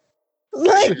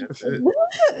 Like,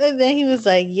 and then he was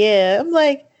like, yeah. I'm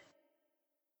like,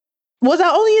 was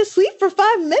I only asleep for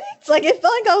 5 minutes? Like, it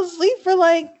felt like I was asleep for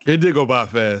like... It did go by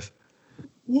fast.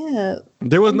 Yeah.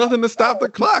 There was nothing to stop the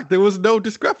clock. There was no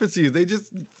discrepancies. They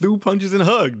just threw punches and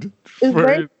hugged. It's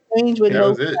very strange with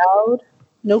no crowd.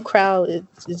 No crowd.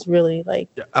 It's really like...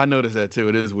 I noticed that too.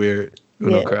 It is weird with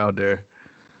no crowd there.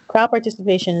 Crowd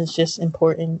participation is just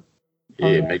important. Yeah,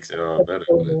 it makes it all better.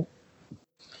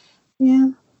 Yeah.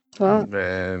 Well,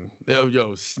 man,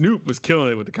 yo, Snoop was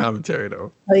killing it with the commentary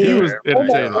though. Oh, yeah. He was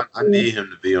entertaining. I need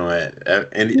him to be on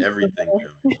everything.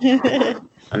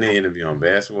 I need him to be on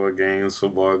basketball games,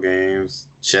 football games,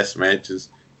 chess matches.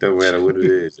 Doesn't matter what it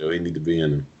is, yo. He need to be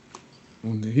in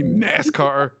them. He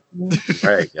NASCAR.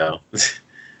 Right, yo.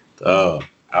 Oh,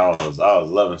 I was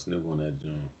loving Snoop on that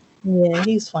joint. Yeah,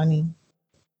 he's funny.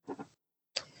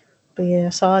 But yeah,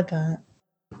 that's all I got.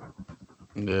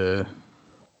 Yeah.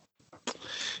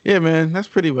 Yeah, man, that's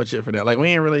pretty much it for that. Like, we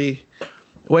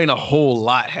ain't a whole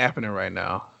lot happening right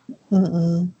now.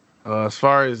 As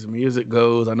far as music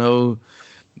goes, I know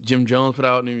Jim Jones put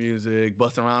out new music.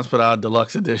 Busta Rhymes put out a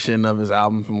deluxe edition of his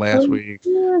album from last week.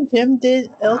 Yeah, Jim did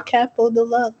El Capo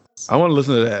Deluxe. I want to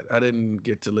listen to that. I didn't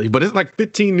get to leave, but it's like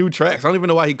 15 new tracks. I don't even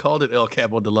know why he called it El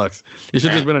Capo Deluxe. It should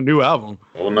have just been a new album.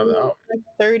 Oh, another album. Like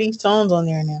 30 songs on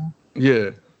there now. Yeah.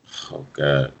 Oh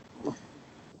God. I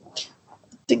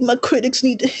think my critics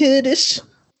need to hear this.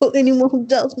 For anyone who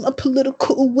doubts my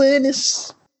political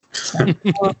awareness. State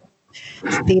of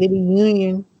the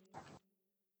Union.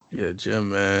 Yeah,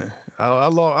 Jim, man. I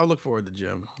look forward to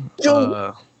Jim.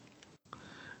 Who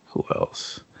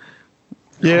else?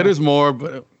 Yeah, there's more,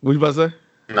 but what you about to say?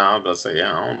 No, I was about to say,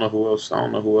 yeah, I don't know who else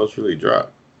really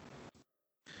dropped.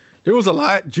 There was a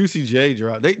lot. Juicy J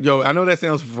dropped. I know that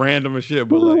sounds random as shit,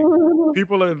 but like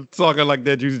people are talking like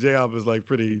that Juicy J album is like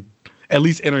pretty, at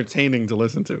least entertaining to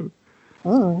listen to.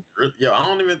 Oh. Yo, I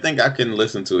don't even think I can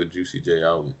listen to a Juicy J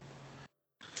album.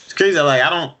 It's crazy. Like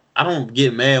I don't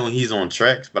get mad when he's on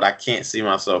tracks, but I can't see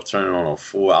myself turning on a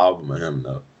full album of him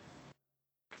though.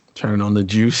 Turning on the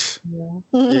juice. Yeah.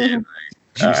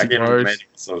 Yeah, like, I can't imagine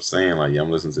myself saying like, yeah,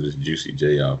 I'm listening to this Juicy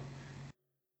J album.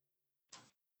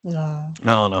 No. I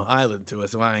don't know. I listened to it,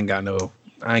 so I ain't got no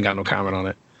comment on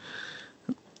it.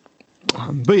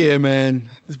 But yeah, man,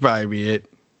 this probably be it.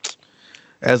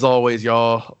 As always,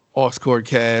 y'all,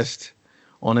 AuxCordcast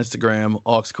on Instagram,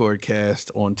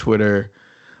 AuxCordcast on Twitter,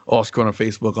 AuxCord on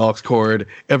Facebook, AuxCord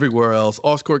everywhere else.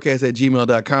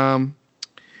 AuxCordcast@gmail.com.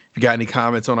 If you got any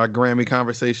comments on our Grammy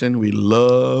conversation, we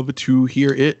love to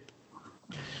hear it.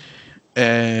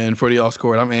 And for the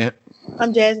AuxCord, I'm Ant.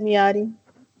 I'm Jasmine Yachty.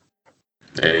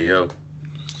 Hey, yo.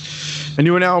 And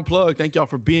you are now unplugged. Thank y'all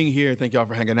for being here. Thank y'all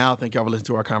for hanging out. Thank y'all for listening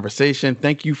to our conversation.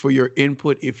 Thank you for your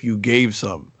input if you gave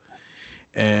some.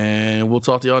 And we'll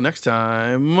talk to y'all next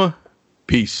time.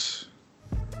 Peace.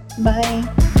 Bye.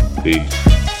 Peace.